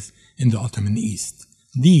missionaries in the Ottoman East.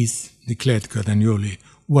 These, declared Guadagnoli,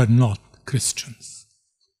 were not Christians.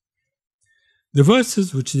 The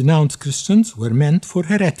verses which denounced Christians were meant for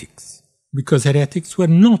heretics, because heretics were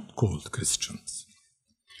not called Christians.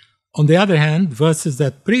 On the other hand, verses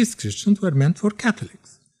that praised Christians were meant for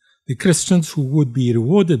Catholics. the Christians who would be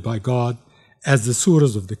rewarded by God, as the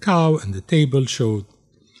surahs of the cow and the table showed.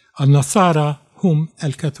 Al-Nasara hum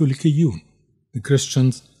al-Katholikiyun. The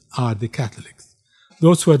Christians are the Catholics.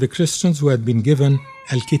 Those were the Christians who had been given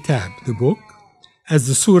Al-Kitab, the book, as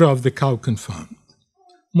the surah of the cow confirmed.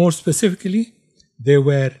 More specifically, they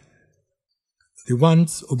were the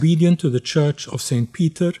ones obedient to the Church of St.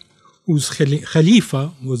 Peter, whose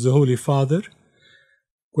Khalifa was the Holy Father.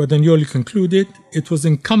 Guadagnoli concluded, it was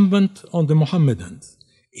incumbent on the Mohammedans,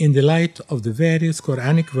 in the light of the various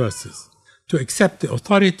Quranic verses, to accept the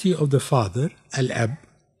authority of the Father, Al-Ab,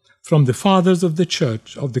 from the fathers of the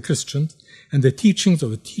Church of the Christians, and the teachings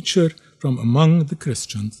of a teacher from among the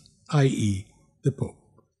Christians, i.e., the Pope.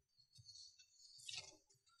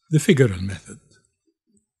 The figural method.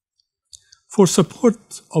 For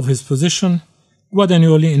support of his position,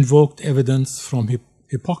 Guadagnoli invoked evidence from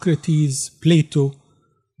Hippocrates, Plato,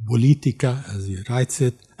 Politica, as he writes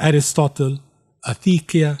it, Aristotle,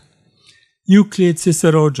 Athekia, Euclid,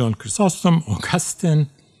 Cicero, John Chrysostom, Augustine,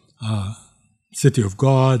 City of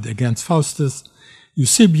God against Faustus,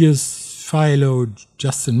 Eusebius, Philo,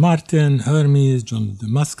 Justin Martin, Hermes, John of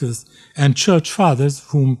Damascus, and church fathers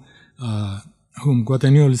whom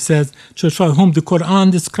Guadagnoli says, church fathers whom the Qur'an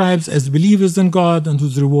describes as believers in God and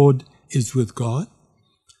whose reward is with God,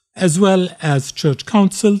 as well as church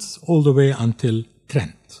councils all the way until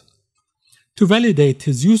Trent. To validate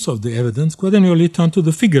his use of the evidence, Guadagnoli turned to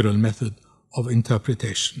the figural method of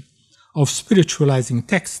interpretation, of spiritualizing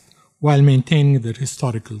text while maintaining their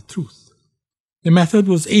historical truth. The method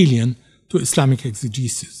was alien to Islamic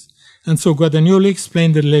exegesis, and so Guadagnoli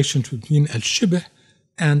explained the relationship between al-shibh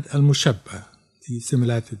and al-mushabbah, the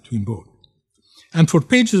similarity between both. And for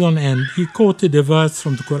pages on end, he quoted a verse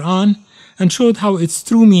from the Quran and showed how its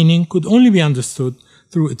true meaning could only be understood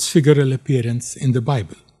through its figural appearance in the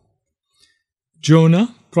Bible.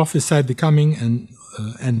 Jonah prophesied the coming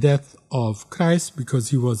and death of Christ because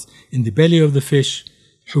he was in the belly of the fish,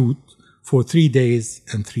 Hut, for 3 days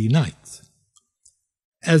and 3 nights.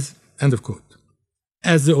 End of quote.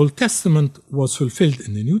 As the Old Testament was fulfilled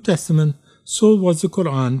in the New Testament, so was the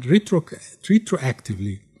Quran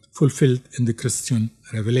retroactively fulfilled in the Christian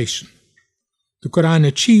revelation. The Quran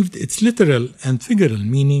achieved its literal and figural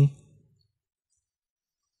meaning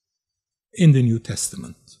in the New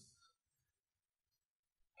Testament.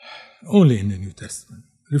 Only in the New Testament.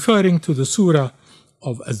 Referring to the surah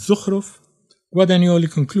of Az-Zukhruf,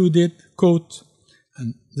 Guadagnoli concluded, quote,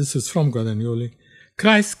 and this is from Guadagnoli,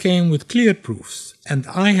 Christ came with clear proofs, and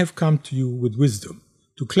I have come to you with wisdom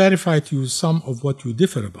to clarify to you some of what you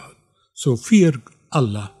differ about. So fear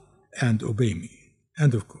Allah and obey me.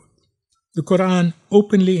 End of quote. The Quran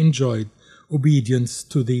openly enjoyed obedience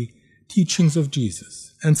to the teachings of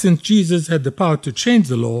Jesus. And since Jesus had the power to change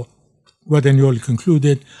the law, Guadagnoli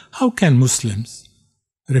concluded, how can Muslims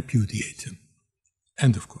repudiate him?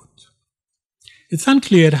 End of quote. It's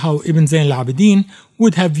unclear how Ibn Zayn al-Abidin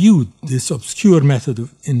would have viewed this obscure method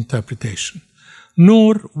of interpretation,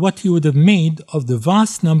 nor what he would have made of the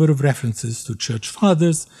vast number of references to church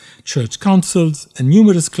fathers, church councils, and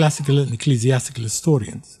numerous classical and ecclesiastical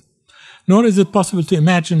historians. Nor is it possible to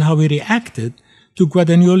imagine how he reacted to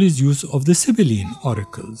Guadagnoli's use of the Sibylline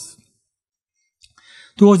oracles.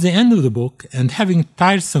 Towards the end of the book, and having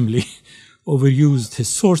tiresomely overused his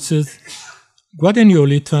sources,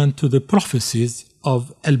 Guadagnoli turned to the prophecies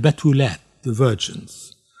of Al-Batulat, the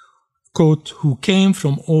virgins, quote, who came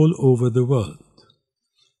from all over the world,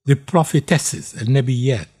 the prophetesses,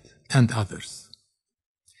 Al-Nabiyat, and others.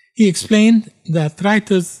 He explained that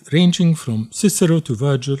writers ranging from Cicero to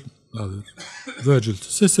Virgil to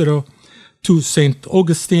Cicero to St.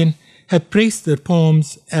 Augustine had praised their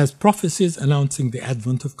poems as prophecies announcing the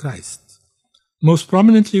advent of Christ. Most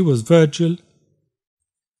prominently was Virgil,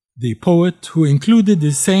 the poet who included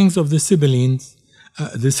the sayings of the Sibyls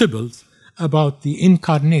about the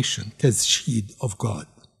incarnation, Tazshid, of God.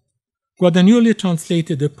 Guadagnoli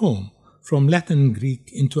translated a poem from Latin and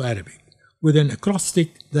Greek into Arabic with an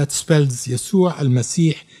acrostic that spells Yeshua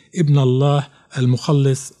al-Masih ibn Allah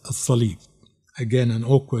al-Mukhallis al-Salib, again an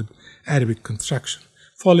awkward Arabic construction,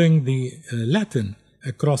 following the Latin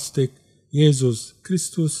acrostic Jesus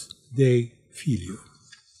Christus Dei Filio.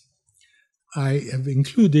 I have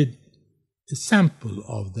included a sample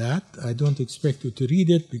of that. I don't expect you to read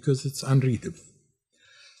it because it's unreadable.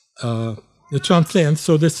 The translation,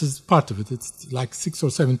 so this is part of it. It's like 6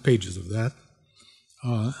 or 7 pages of that.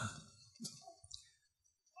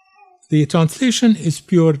 The translation is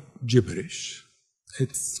pure gibberish.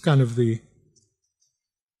 It's kind of the,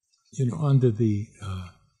 under the,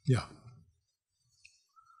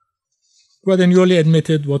 Guadagnoli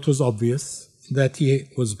admitted what was obvious. that he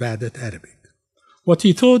was bad at Arabic. What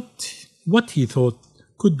he thought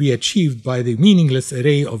could be achieved by the meaningless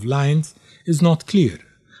array of lines is not clear,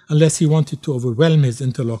 unless he wanted to overwhelm his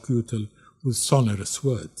interlocutor with sonorous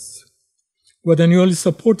words. Guadagnoli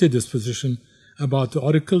supported his position about the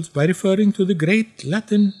oracles by referring to the great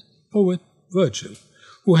Latin poet Virgil,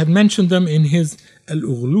 who had mentioned them in his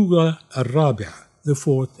Al-Ughluga al-Rabi'a, the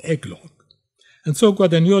fourth eglogue. And so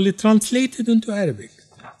Guadagnoli translated into Arabic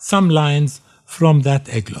some lines from that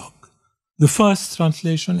eglogue, the first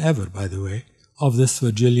translation ever, by the way, of this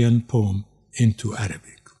Virgilian poem into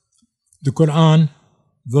Arabic. The Qur'an,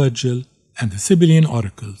 Virgil, and the Sibylline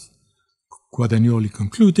oracles, Guadagnoli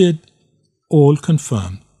concluded, all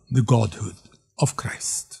confirm the godhood of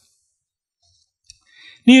Christ.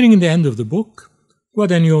 Nearing the end of the book,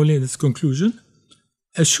 Guadagnoli, in his conclusion,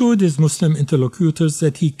 assured his Muslim interlocutors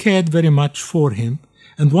that he cared very much for him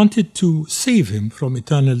and wanted to save him from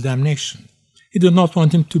eternal damnation. He did not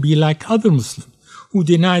want him to be like other Muslims who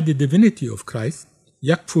denied the divinity of Christ,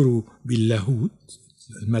 yakfuru billahut,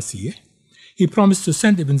 al-Masih. He promised to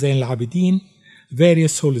send Ibn Zayn al-Abidin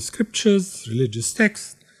various holy scriptures, religious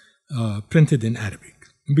texts, printed in Arabic.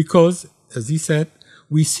 Because, as he said,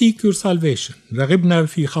 we seek your salvation. رَغِبْنَا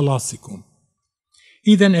فِي خَلَاصِكُمْ.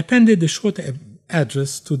 He then appended a short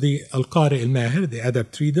address to the Al-Qari al-Mahir, the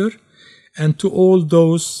adept reader, and to all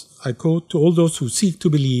those, I quote, to all those who seek to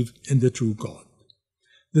believe in the true God.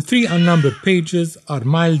 The 3 unnumbered pages are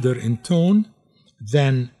milder in tone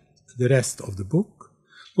than the rest of the book.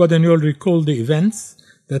 Guadagnoli recalled the events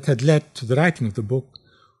that had led to the writing of the book.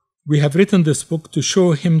 We have written this book to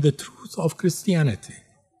show him the truth of Christianity.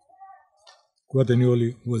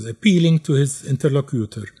 Guadagnoli was appealing to his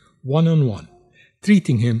interlocutor one-on-one,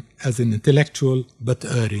 treating him as an intellectual but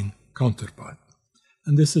erring counterpart.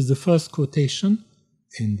 And this is the first quotation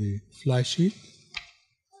in the fly sheet.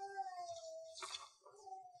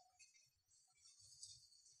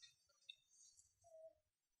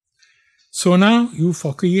 So now, you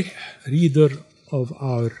faqih, reader of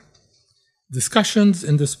our discussions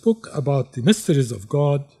in this book about the mysteries of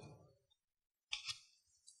God,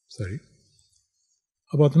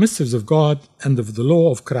 about the mysteries of God and of the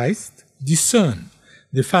law of Christ, discern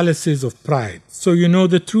the fallacies of pride, so you know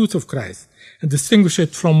the truth of Christ and distinguish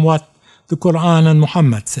it from what the Qur'an and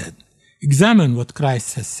Muhammad said. Examine what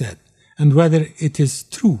Christ has said and whether it is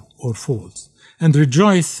true or false, and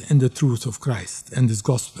rejoice in the truth of Christ and His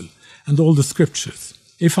gospel and all the scriptures.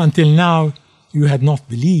 If until now you had not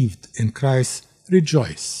believed in Christ,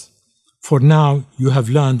 rejoice, for now you have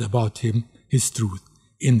learned about Him, His truth,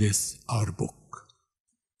 in this our book.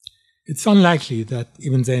 It's unlikely that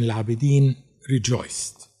Ibn Zayn al-Abidin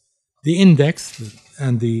rejoiced. The index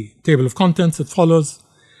and the table of contents that follows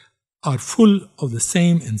are full of the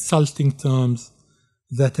same insulting terms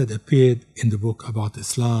that had appeared in the book about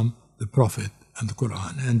Islam, the Prophet, and the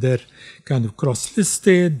Quran. And they're kind of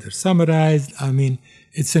cross-listed, they're summarized. I mean,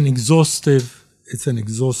 it's an exhaustive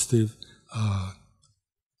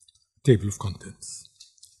table of contents.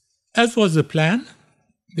 As was the plan,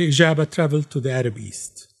 the Ijaba traveled to the Arab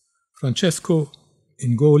East. Francesco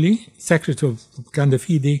Ingoli, secretary of Propaganda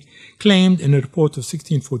Fide, claimed in a report of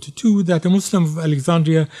 1642 that a Muslim of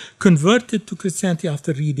Alexandria converted to Christianity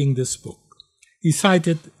after reading this book. He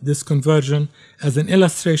cited this conversion as an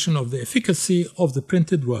illustration of the efficacy of the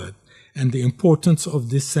printed word and the importance of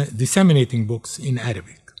disseminating books in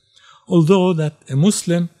Arabic. Although that a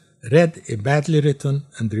Muslim read a badly written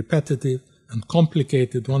and repetitive and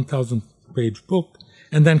complicated 1,000-page book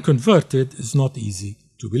and then converted is not easy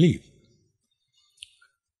to believe.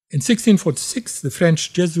 In 1646, the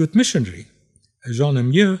French Jesuit missionary, Jean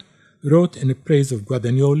Amieux, wrote in praise of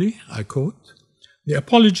Guadagnoli, I quote, "The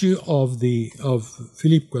apology of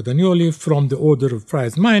Filippo Guadagnoli from the Order of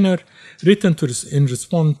Friars Minor, written in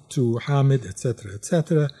response to Hamid, etc.,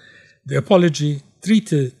 etc. The apology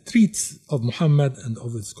treats of Muhammad and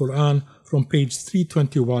of his Quran from page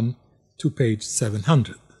 321 to page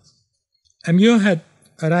 700. Amieux had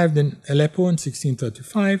arrived in Aleppo in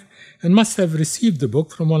 1635 and must have received the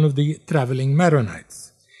book from one of the traveling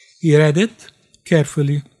Maronites. He read it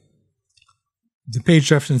carefully. The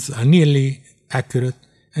page references are nearly accurate,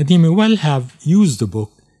 and he may well have used the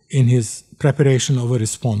book in his preparation of a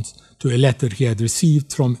response to a letter he had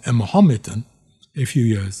received from a Mohammedan a few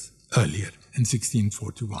years earlier in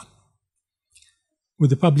 1641.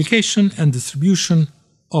 With the publication and distribution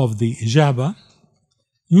of the Ijaba,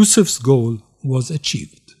 Yusuf's goal was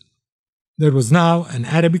achieved. There was now an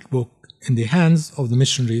Arabic book in the hands of the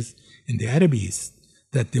missionaries in the Arab East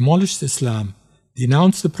that demolished Islam,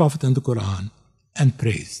 denounced the Prophet and the Quran, and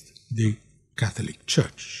praised the Catholic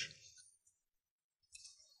Church.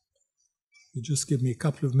 You just give me a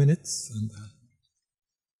couple of minutes and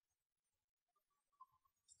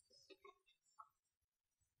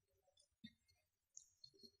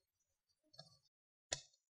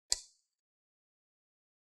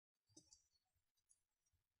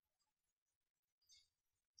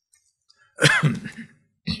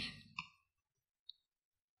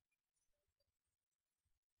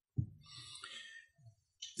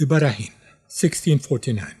the Barahin,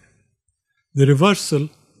 1649, the reversal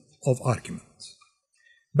of argument.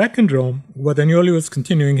 Back in Rome, Guadagnoli was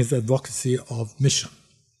continuing his advocacy of mission.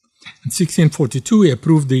 In 1642, he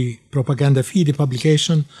approved the Propaganda Fide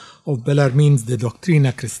publication of Bellarmine's De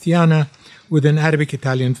Doctrina Christiana with an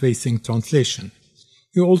Arabic-Italian-facing translation.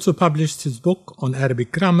 He also published his book on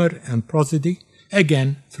Arabic grammar and prosody,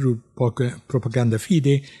 again through Propaganda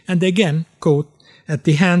Fide, and again, quote, at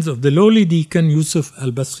the hands of the lowly deacon Yusuf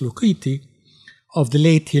al-Basluqiti of the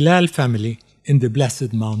late Hilal family in the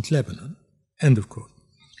Blessed Mount Lebanon, end of quote.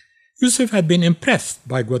 Yusuf had been impressed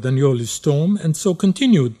by Guadagnoli's tome and so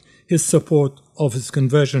continued his support of his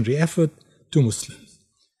conversionary effort to Muslims.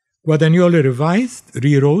 Guadagnoli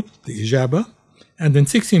rewrote the Ijaba, and in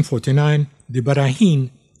 1649, the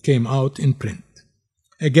Barahin came out in print.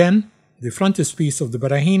 Again, the frontispiece of the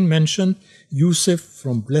Barahin mentioned Yusuf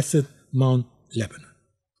from Blessed Mount Lebanon.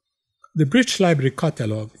 The British Library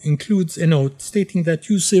Catalogue includes a note stating that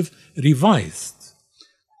Yusuf revised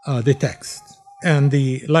the text, and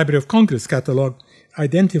the Library of Congress Catalogue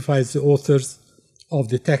identifies the authors of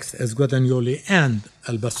the text as Guadagnoli and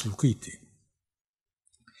al-Basluqiti.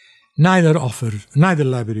 Neither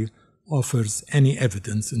library offers any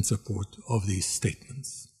evidence in support of these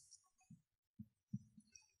statements.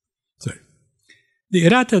 The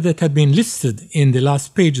errata that had been listed in the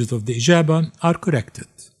last pages of the Ijaba are corrected,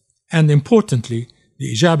 and importantly,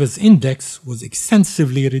 the Ijaba's index was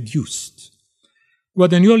extensively reduced.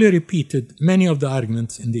 Guadagnoli repeated many of the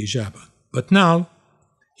arguments in the Ijaba, but now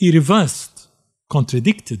he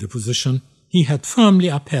contradicted the position he had firmly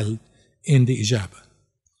upheld in the Ijaba.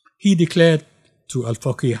 He declared to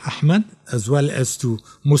Al-Faqih Ahmad, as well as to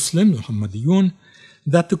Muslim Muhammadiyun,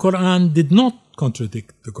 that the Quran did not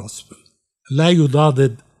contradict the Gospel. لا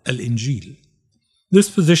يضادد الإنجيل. This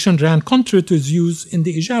position ran contrary to his views in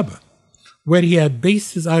the Ijaba, where he had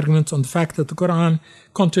based his arguments on the fact that the Quran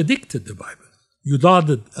contradicted the Bible.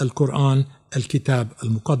 يضادد القرآن الكتاب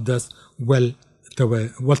المقدس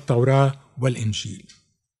والتوراة والإنجيل.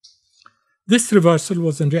 This reversal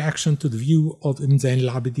was in reaction to the view of Ibn Zayn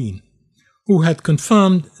al-Abidin, who had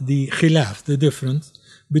confirmed the khilaf, the difference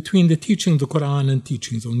between the teachings of the Quran and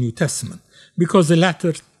teachings of the New Testament, because the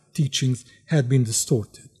latter teachings had been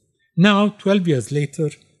distorted. Now, 12 years later,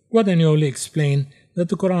 Guadagnoli explained that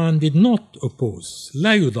the Quran did not oppose,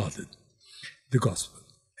 لا يضادد, the Gospel,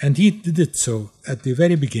 and he did so at the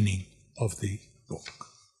very beginning of the book.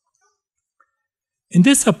 In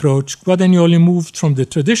this approach, Guadagnoli moved from the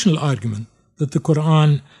traditional argument that the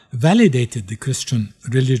Quran validated the Christian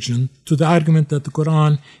religion to the argument that the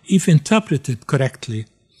Quran, if interpreted correctly,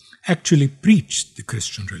 actually preached the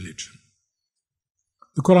Christian religion.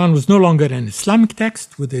 The Quran was no longer an Islamic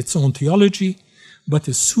text with its own theology, but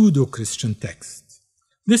a pseudo-Christian text.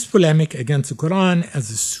 This polemic against the Quran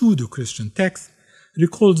as a pseudo-Christian text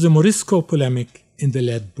recalls the Morisco polemic in the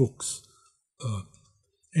lead books.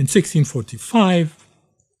 In 1645,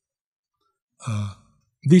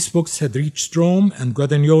 these books had reached Rome, and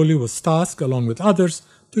Guadagnoli was tasked, along with others,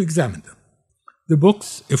 to examine them. The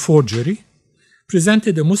books, a forgery,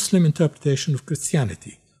 presented a Muslim interpretation of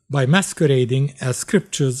Christianity by masquerading as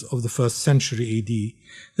scriptures of the 1st century AD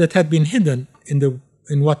that had been hidden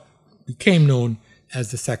in what became known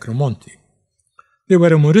as the Sacromonte. They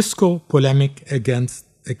were a Morisco polemic against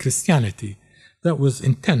a Christianity that was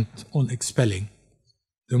intent on expelling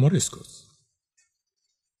the Moriscos.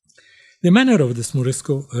 The manner of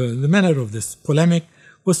this polemic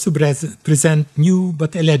was to present new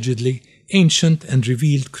but allegedly ancient and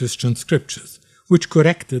revealed Christian scriptures, which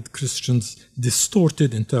corrected Christians'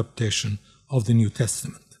 distorted interpretation of the New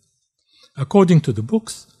Testament. According to the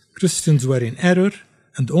books, Christians were in error,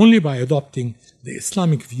 and only by adopting the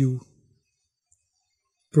Islamic view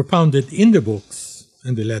propounded in the books,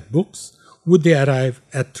 in the lead books, would they arrive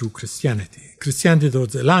at true Christianity. Christianity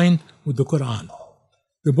was aligned with the Quran.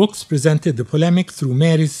 The books presented the polemic through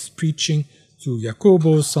Mary's preaching to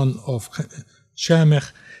Jacobo, son of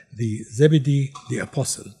Shamech, the Zebedee, the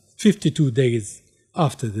apostle, 52 days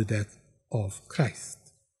after the death of Christ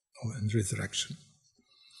and resurrection.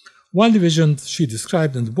 While the visions she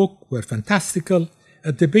described in the book were fantastical,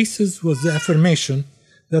 at the basis was the affirmation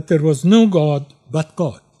that there was no God but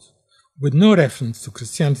God, with no reference to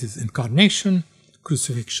Christianity's incarnation,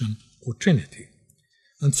 crucifixion, or Trinity.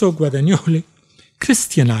 And so Guadagnoli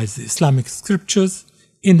Christianized the Islamic scriptures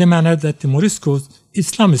in the manner that the Moriscos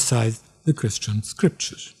Islamicized the Christian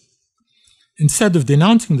scriptures. Instead of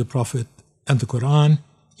denouncing the Prophet and the Quran,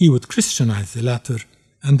 he would Christianize the latter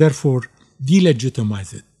and therefore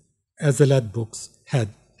delegitimize it, as the latter books had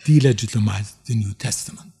delegitimized the New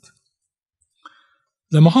Testament.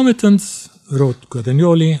 The Mohammedans, wrote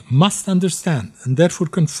Guadagnoli, must understand and therefore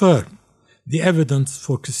confirm the evidence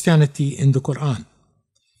for Christianity in the Quran.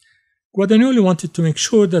 Guadagnoli wanted to make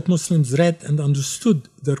sure that Muslims read and understood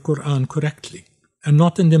their Quran correctly and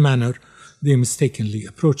not in the manner they mistakenly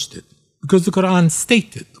approached it. Because the Quran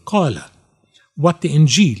stated, qala, what the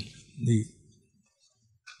Injil, the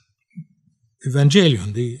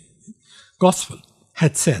Evangelion, the Gospel,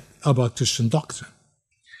 had said about Christian doctrine.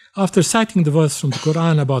 After citing the verse from the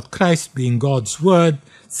Quran about Christ being God's word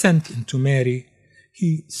sent into Mary,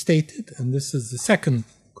 he stated, and this is the second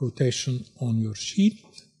quotation on your sheet.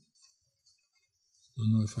 I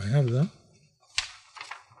don't know if I have that.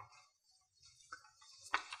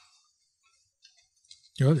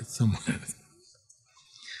 Well, it's somewhere.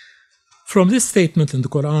 From this statement in the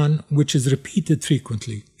Quran, which is repeated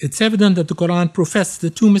frequently, it's evident that the Quran professes the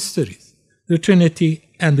two mysteries, the Trinity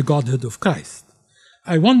and the Godhead of Christ.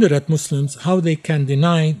 I wonder at Muslims how they can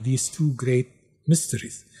deny these two great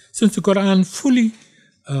mysteries, since the Quran fully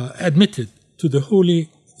admitted to the Holy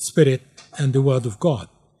Spirit and the Word of God.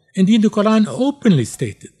 Indeed, the Quran openly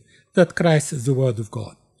stated that Christ is the Word of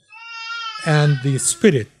God and the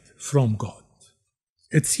Spirit from God.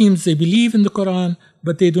 It seems they believe in the Quran,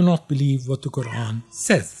 but they do not believe what the Quran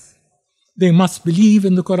says. They must believe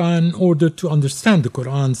in the Quran in order to understand the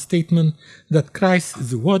Quran's statement that Christ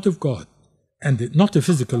is the Word of God, and not a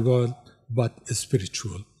physical word, but a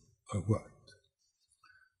spiritual word.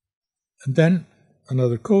 And then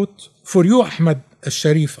another quote, for you, Ahmad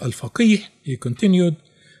al-Sharif al-Faqih, he continued,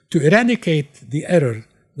 to eradicate the error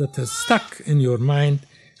that has stuck in your mind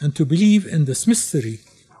and to believe in this mystery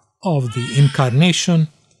of the incarnation,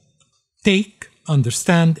 take,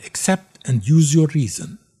 understand, accept, and use your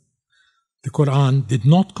reason. The Quran did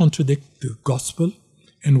not contradict the Gospel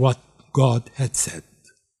in what God had said.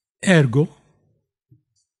 Ergo,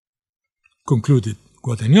 concluded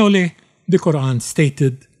Guadagnoli, the Quran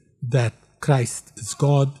stated that Christ is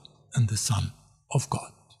God and the Son of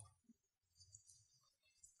God.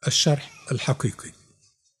 الشرح الحقيقي.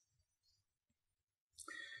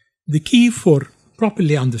 The key for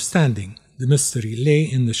properly understanding the mystery lay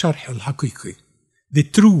in the Sharh al-Haqiqi, the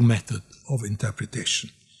true method of interpretation,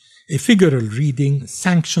 a figural reading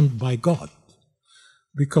sanctioned by God,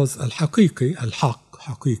 because al-Haqiqi, al-Haq,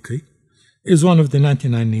 Haqiqi, is one of the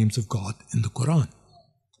 99 names of God in the Quran.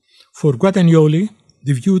 For Guadagnoli,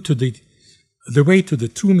 the way to the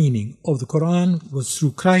true meaning of the Quran was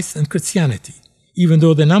through Christ and Christianity, even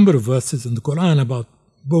though the number of verses in the Quran about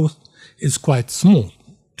both is quite small,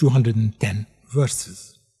 210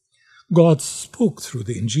 verses. God spoke through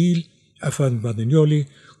the Injil, affirmed Guadagnoli,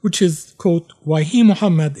 which is, quote, why he,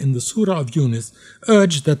 Muhammad, in the Surah of Yunus,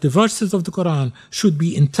 urged that the verses of the Quran should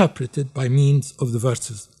be interpreted by means of the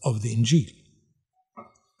verses of the Injil.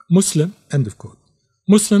 End of quote.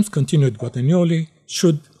 Muslims, continued Guadagnoli,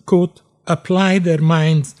 should, quote, apply their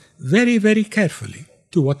minds very, very carefully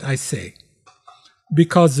to what I say,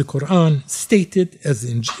 because the Quran stated, as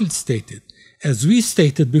the Injil stated, as we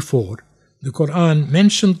stated before, the Quran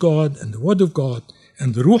mentioned God and the Word of God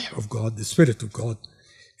and the Ruh of God, the Spirit of God.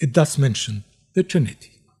 It thus mentioned the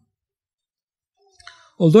Trinity.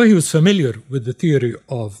 Although he was familiar with the theory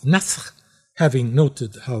of Nasakh, having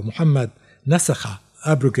noted how Muhammad Nasakha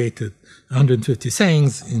abrogated 150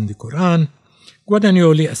 sayings in the Quran,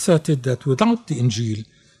 Guadagnoli asserted that without the Injil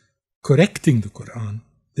correcting the Quran,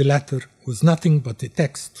 the latter was nothing but a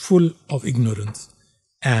text full of ignorance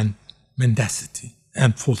and mendacity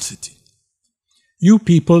and falsity. You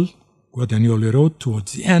people, Guadagnoli wrote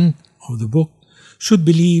towards the end of the book, should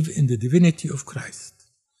believe in the divinity of Christ,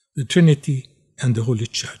 the Trinity, and the Holy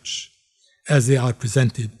Church, as they are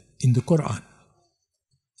presented in the Quran.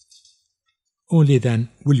 Only then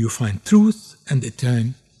will you find truth and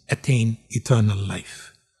attain eternal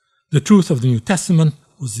life. The truth of the New Testament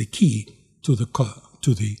was the key to the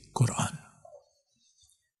Quran.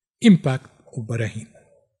 Impact of Barahin.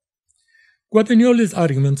 Guadagnoli's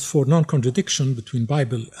arguments for non-contradiction between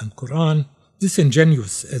Bible and Quran,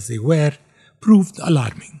 disingenuous as they were, proved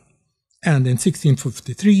alarming. And in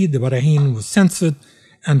 1653, the Barahin was censored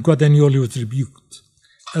and Guadagnoli was rebuked.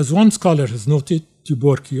 As one scholar has noted,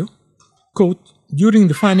 Borchio, quote, during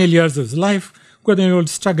the final years of his life, Guadagnoli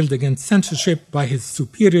struggled against censorship by his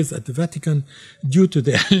superiors at the Vatican due to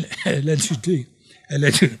the allegedly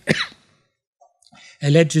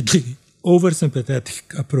allegedly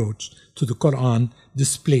oversympathetic approach to the Quran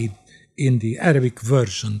displayed in the Arabic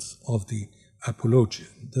versions of the Apologia.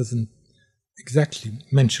 It doesn't exactly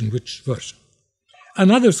mention which version.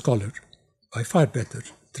 Another scholar, by far better,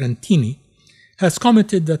 Trentini, has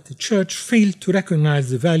commented that the Church failed to recognize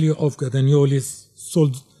the value of Guadagnoli's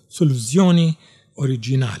Soluzioni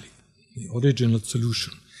Originali, the original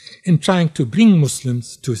solution, in trying to bring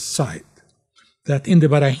Muslims to his side. That in the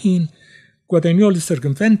Barahin, Guadagnoli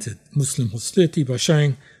circumvented Muslim hostility by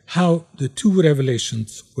showing how the two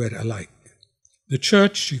revelations were alike. The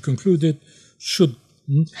Church, she concluded, should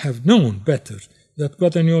have known better that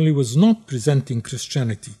Guadagnoli was not presenting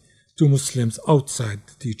Christianity to Muslims outside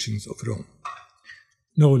the teachings of Rome.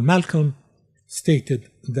 Noel Malcolm stated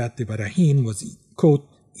that the Barahin was, quote,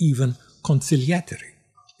 even conciliatory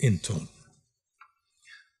in tone.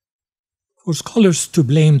 For scholars to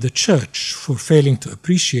blame the Church for failing to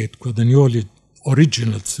appreciate Guadagnoli's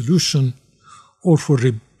original solution, or for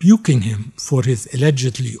rebuking him for his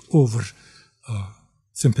allegedly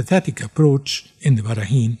sympathetic approach in the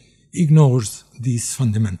Barahin, ignores these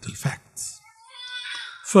fundamental facts.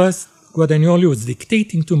 First, Guadagnoli was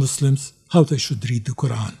dictating to Muslims how they should read the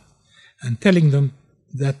Quran and telling them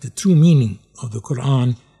that the true meaning of the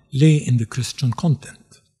Quran lay in the Christian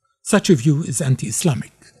content. Such a view is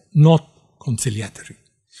anti-Islamic, not conciliatory.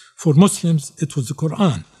 For Muslims, it was the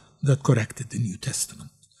Quran that corrected the New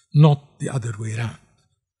Testament, not the other way around.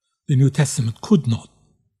 The New Testament could not,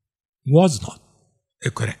 was not, a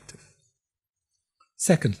corrective.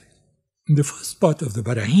 Secondly, in the first part of the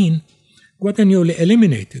Barahin, Guadagnoli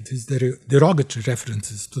eliminated his derogatory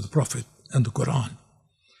references to the Prophet and the Quran.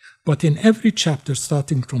 But in every chapter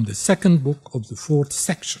starting from the second book of the fourth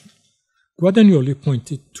section, Guadagnoli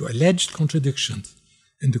pointed to alleged contradictions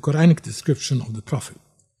in the Quranic description of the Prophet.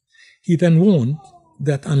 He then warned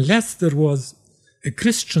that unless there was a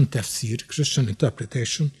Christian tafsir, Christian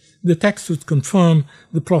interpretation, the text would confirm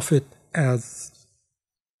the Prophet as,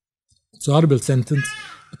 it's a horrible sentence,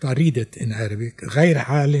 but I read it in Arabic, غير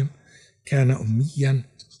عالم كان أميا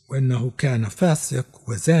وأنه كان فاسق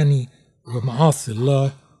وزاني ومعاصي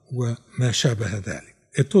الله وما شابه ذلك.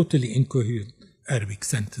 A totally incoherent Arabic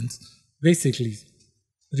sentence, basically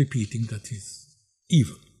repeating that he's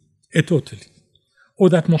evil. Totally. Or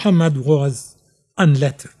that Muhammad was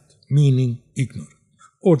unlettered, meaning ignorant.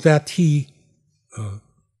 Or that he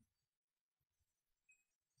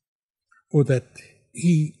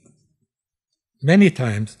many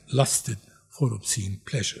times lusted for obscene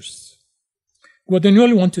pleasures.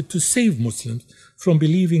 Guadagnoli wanted to save Muslims from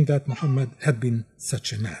believing that Muhammad had been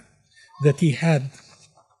such a man, that he had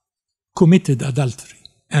committed adultery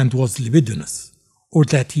and was libidinous, or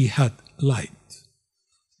that he had lied.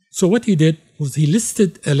 So what he did was he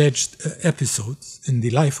listed alleged episodes in the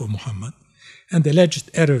life of Muhammad and alleged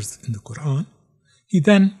errors in the Quran. He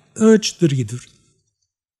then urged the reader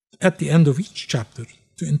at the end of each chapter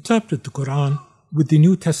to interpret the Quran with the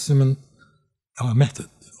New Testament method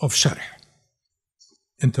of sharh,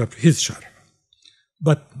 interpret his sharh.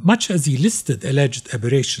 But much as he listed alleged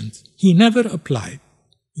aberrations, he never applied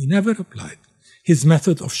his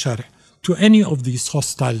method of sharh to any of these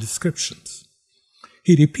hostile descriptions.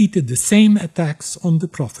 He repeated the same attacks on the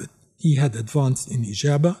Prophet he had advanced in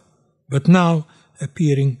Ijaba, but now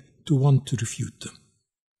appearing to want to refute them.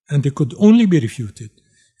 And they could only be refuted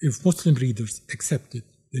if Muslim readers accepted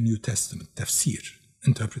the New Testament tafsir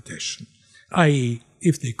interpretation, i.e.,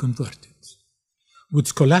 if they converted. With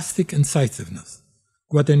scholastic incisiveness,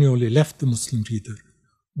 Guadagnoli left the Muslim reader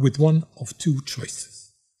with one of two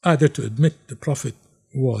choices, either to admit the Prophet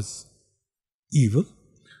was evil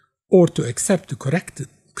or to accept the corrected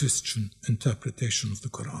Christian interpretation of the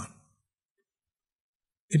Quran.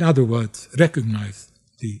 In other words, recognize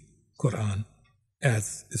the Quran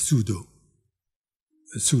as a pseudo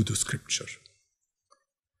scripture.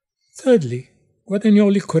 Thirdly,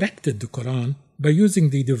 Guadagnoli corrected the Quran by using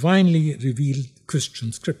the divinely revealed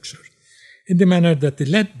Christian scripture in the manner that the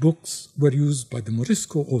lead books were used by the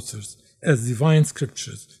Morisco authors as divine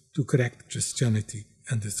scriptures to correct Christianity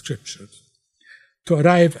and the scriptures. To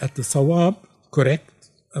arrive at the sawab, correct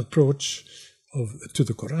approach to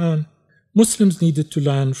the Quran, Muslims needed to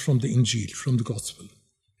learn from the Injil, from the Gospel.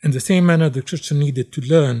 In the same manner, the Christian needed to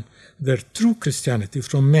learn their true Christianity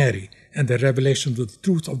from Mary and the revelation of the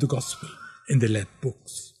truth of the Gospel in the lead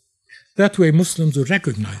books. That way, Muslims will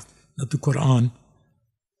recognize that the Quran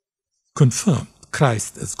confirmed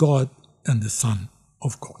Christ as God and the Son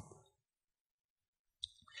of God.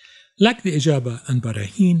 Like the Ijaba and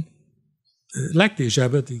Barahin,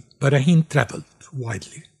 the Barahin traveled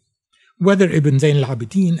widely. Whether Ibn Zayn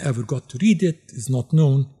al-Abidin ever got to read it is not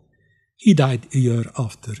known. He died a year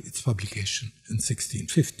after its publication in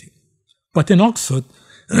 1650. But in Oxford,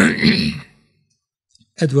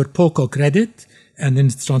 Edward Pocock read it, and in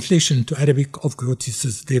its translation into Arabic of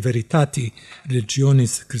Grotius's De Veritate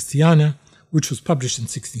Religionis Christiana, which was published in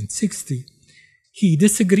 1660, he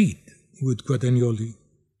disagreed with Guadagnoli.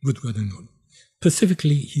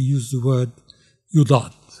 Specifically, he used the word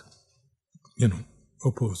yudad,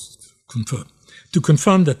 opposed, confirm, to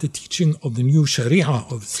confirm that the teaching of the new Sharia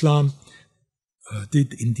of Islam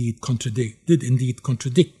did indeed contradict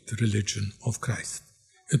the religion of Christ.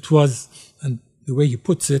 It was, and the way he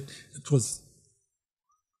puts it, it was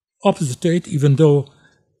opposite to it, even though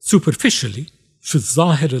superficially, في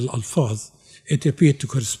الظاهر الألفاظ, it appeared to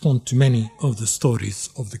correspond to many of the stories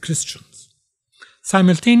of the Christians.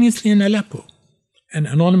 Simultaneously in Aleppo, an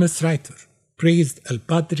anonymous writer praised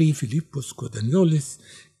al-Badri Filippo Guadagnolis,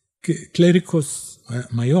 clericus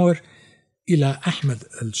major, إلى أحمد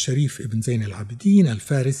al-Sharif ibn Zayn al-Abidin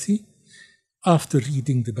al-Farisi, after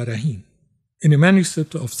reading the Barahin. In a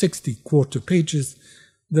manuscript of 60 quarter pages,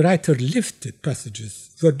 the writer lifted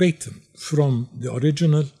passages verbatim from the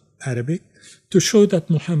original Arabic to show that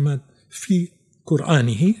Muhammad fi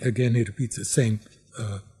Qur'anihi, again he repeats the same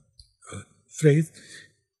phrase,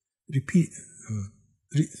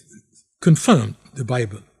 confirmed the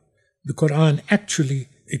Bible. The Qur'an actually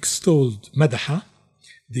extolled Madaha,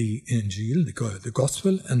 the Injil, the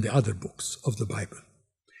Gospel, and the other books of the Bible.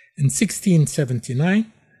 In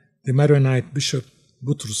 1679, the Maronite bishop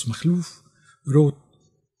Butrus Makhlouf wrote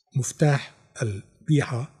Muftah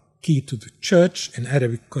al-Biha, key to the church, in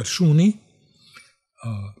Arabic Karshuni,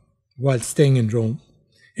 while staying in Rome,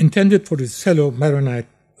 intended for his fellow Maronite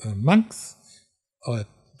monks at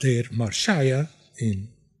their Marshaya in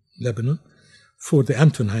Lebanon, for the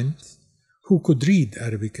Antonines, who could read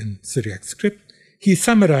Arabic and Syriac script. He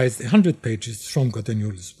summarized 100 pages from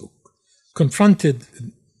Guadagnoli's book. Confronted,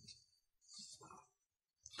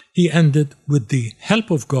 he ended, with the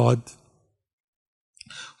help of God,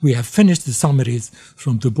 we have finished the summaries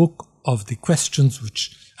from the book of the questions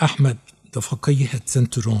which Ahmed the Faqih had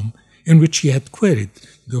sent to Rome, in which he had queried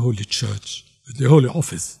the Holy Church, the Holy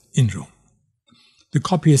Office in Rome. The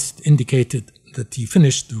copyist indicated that he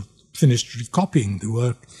finished recopying the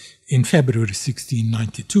work in February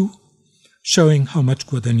 1692, showing how much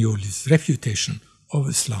Guadagnoli's refutation of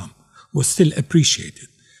Islam was still appreciated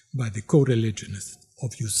by the co-religionist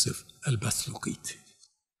of Yusuf al-Basluqiti.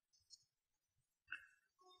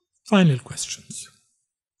 Final questions.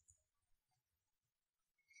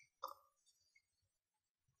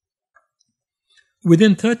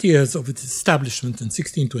 Within 30 years of its establishment in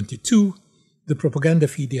 1622, the Propaganda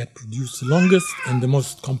Fide had produced the longest and the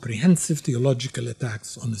most comprehensive theological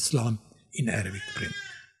attacks on Islam in Arabic print.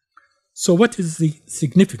 So what is the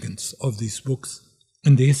significance of these books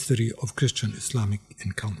in the history of Christian-Islamic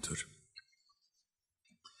encounter?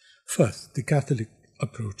 First, the Catholic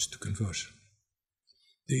approach to conversion.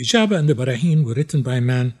 The Ijaba and the Barahin were written by a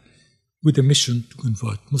man with a mission to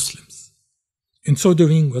convert Muslims. In so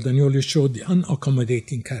doing, Guadagnoli showed the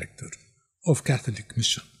unaccommodating character of Catholic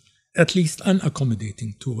mission, at least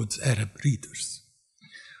unaccommodating towards Arab readers.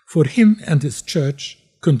 For him and his church,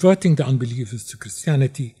 converting the unbelievers to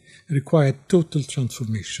Christianity required total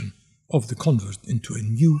transformation of the convert into a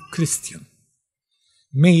new Christian,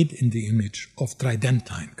 made in the image of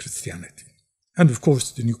Tridentine Christianity. And of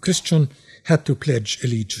course, the new Christian had to pledge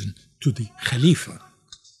allegiance to the Khalifa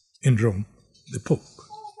in Rome, the Pope.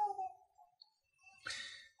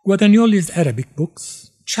 Guadagnoli's Arabic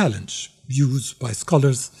books challenge views by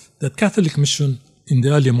scholars that Catholic mission in the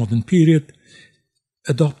early modern period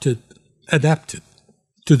adapted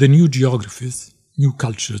to the new geographies, new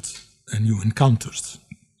cultures, and new encounters.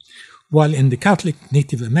 While in the Catholic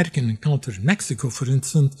Native American encounter in Mexico, for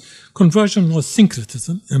instance, conversion was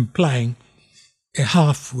syncretism, implying a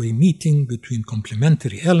halfway meeting between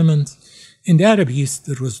complementary elements. In the Arab East,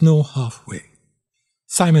 there was no halfway.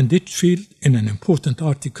 Simon Ditchfield, in an important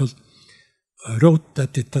article, wrote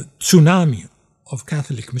that the tsunami of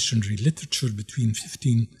Catholic missionary literature between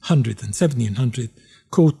 1500 and 1700,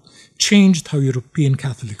 quote, changed how European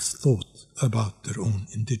Catholics thought about their own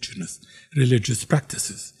indigenous religious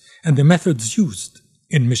practices and the methods used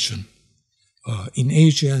in mission in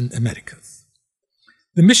Asia and Americas.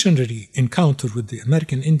 The missionary encounter with the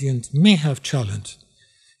American Indians may have challenged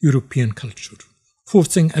European culture,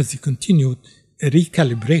 forcing, as he continued, a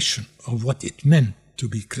recalibration of what it meant to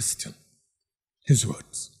be Christian. His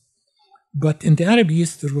words. But in the Arab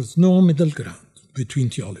East, there was no middle ground between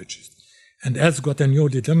theologies. And as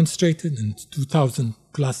Guadagnoli demonstrated in 2,000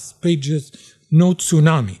 plus pages, no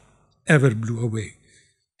tsunami ever blew away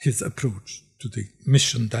his approach to the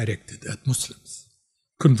mission directed at Muslims.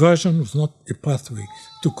 Conversion was not a pathway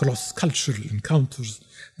to cross-cultural encounters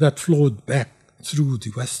that flowed back through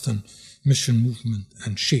the Western mission movement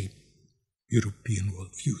and shaped European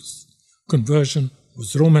worldviews. Conversion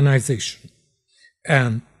was Romanization.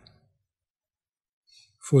 And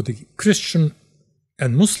for the Christian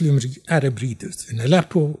and Muslim Arab readers in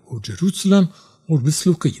Aleppo or Jerusalem or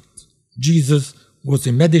Bisluqid, Jesus was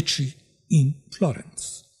a Medici in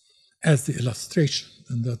Florence, as the illustration,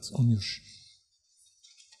 and that's on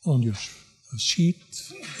your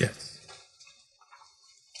sheet. Yes.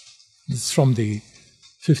 It's from the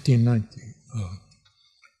 1590.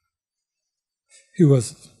 He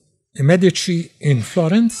was a Medici in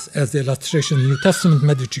Florence, as the illustration New Testament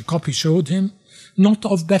Medici copy showed him, not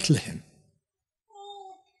of Bethlehem,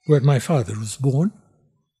 where my father was born,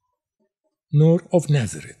 nor of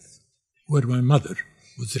Nazareth, where my mother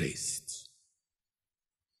was raised.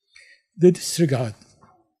 The disregard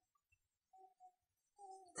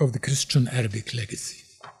of the Christian Arabic legacy.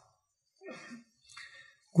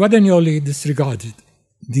 Guadagnoli disregarded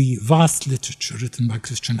the vast literature written by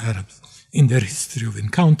Christian Arabs in their history of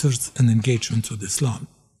encounters and engagements with Islam.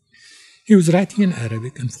 He was writing in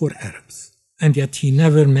Arabic and for Arabs, and yet he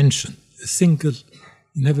never mentioned a single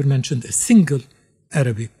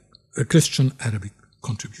Christian Arabic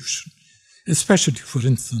contribution, especially, for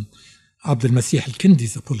instance, Abd al-Masih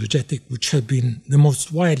al-Kindi's apologetic, which had been the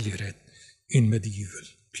most widely read in medieval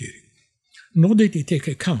period. Nor did he take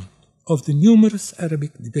account of the numerous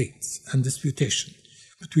Arabic debates and disputations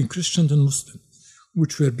between Christians and Muslims,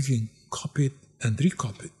 which were being copied and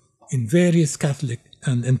recopied in various Catholic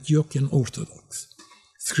and Antiochian Orthodox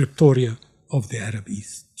scriptoria of the Arab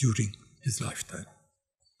East during his lifetime.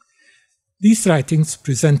 These writings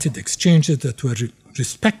presented exchanges that were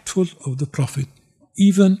respectful of the Prophet,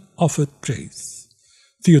 even offered praise.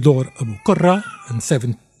 Theodore Abu Qurra in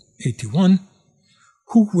 781,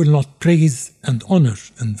 who will not praise and honor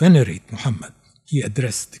and venerate Muhammad, he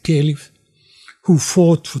addressed the Caliph, who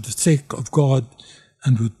fought for the sake of God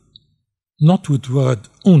and not with word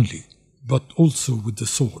only, but also with the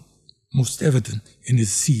sword, most evident in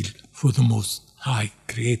his zeal for the Most High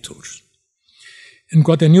Creator. In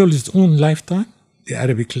Guadagnoli's own lifetime, the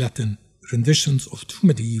Arabic-Latin renditions of two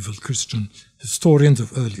medieval Christian historians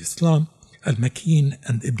of early Islam, Al-Makin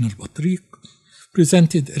and Ibn al-Batriq,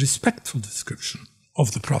 presented a respectful description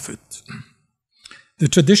of the Prophet. The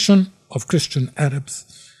tradition of Christian Arabs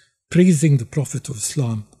praising the Prophet of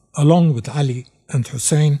Islam, along with Ali and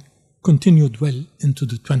Hussein, continued well into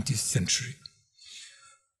the 20th century,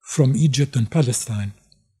 from Egypt and Palestine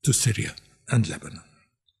to Syria and Lebanon.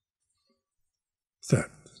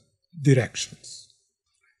 Third, directions.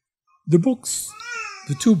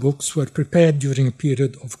 The two books were prepared during a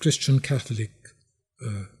period of Christian Catholic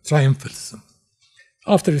triumphalism,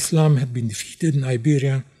 after Islam had been defeated in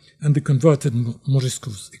Iberia and the converted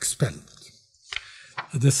Moriscos expelled.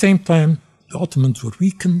 At the same time, the Ottomans were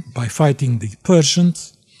weakened by fighting the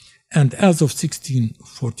Persians, and as of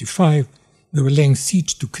 1645, they were laying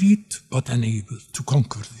siege to Crete, but unable to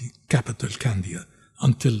conquer the capital Candia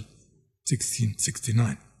until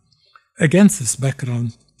 1669. Against this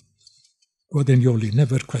background, Guadagnoli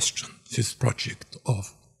never questioned his project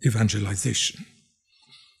of evangelization.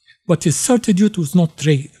 But his certitude was not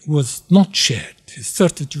shared. His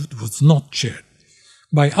certitude was not shared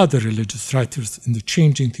by other religious writers in the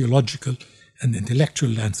changing theological and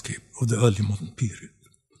intellectual landscape of the early modern period.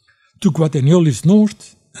 To Guadagnoli's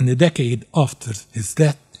north, and a decade after his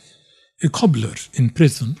death, a cobbler in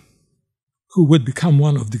prison, who would become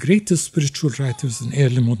one of the greatest spiritual writers in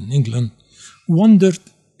early modern England, wondered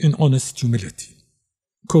in honest humility,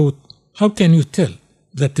 quote, "How can you tell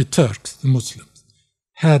that the Turks, the Muslims,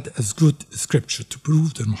 had as good a scripture to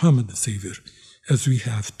prove that Muhammad the Savior as we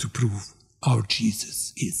have to prove our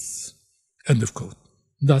Jesus is?" End of quote.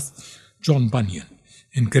 Thus, John Bunyan,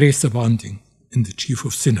 in Grace Abounding in the Chief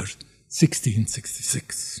of Sinners,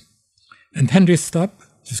 1666. And Henry Stubb,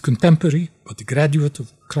 his contemporary, but a graduate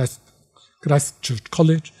of Christ Church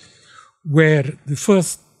College, wrote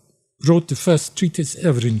the first treatise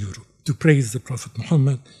ever in Europe to praise the Prophet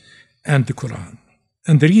Muhammad and the Qur'an.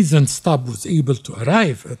 And the reason Stubb was able to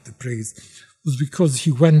arrive at the praise was because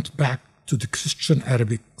he went back to the Christian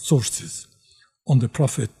Arabic sources on the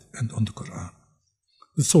Prophet and on the Qur'an,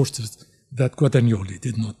 the sources that Guadagnoli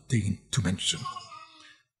did not deign to mention.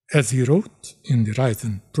 As he wrote in The Rise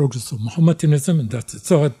and Progress of Mohammedanism, and that's the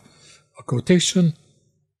third quotation,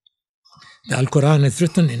 the Al-Quran is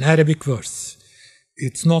written in Arabic verse.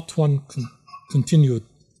 It's not one continued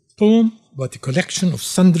poem, but a collection of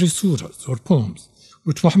sundry surahs or poems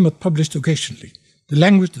which Muhammad published occasionally. The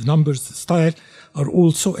language, the numbers, the style are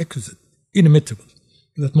all so exquisite, inimitable,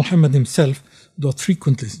 that Muhammad himself doth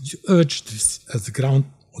frequently urge this as the ground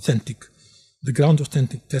authentic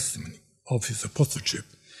testimony of his apostleship,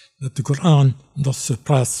 that the Qur'an doth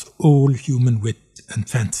surpass all human wit and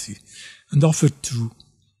fancy, and offered to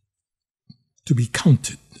be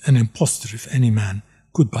counted an impostor if any man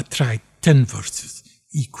could but try 10 verses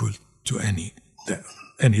equal to any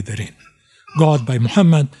therein. God, by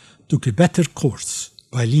Muhammad, took a better course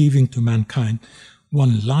by leaving to mankind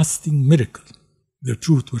one lasting miracle, the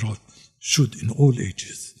truth whereof should in all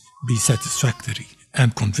ages be satisfactory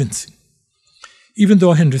and convincing. Even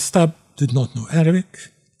though Henry Stubb did not know Arabic,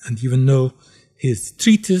 and even though his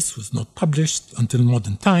treatise was not published until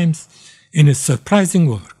modern times, in his surprising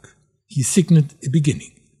work, he signaled a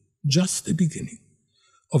beginning, just a beginning,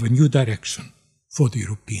 of a new direction for the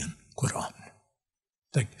European Qur'an.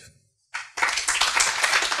 Thank you.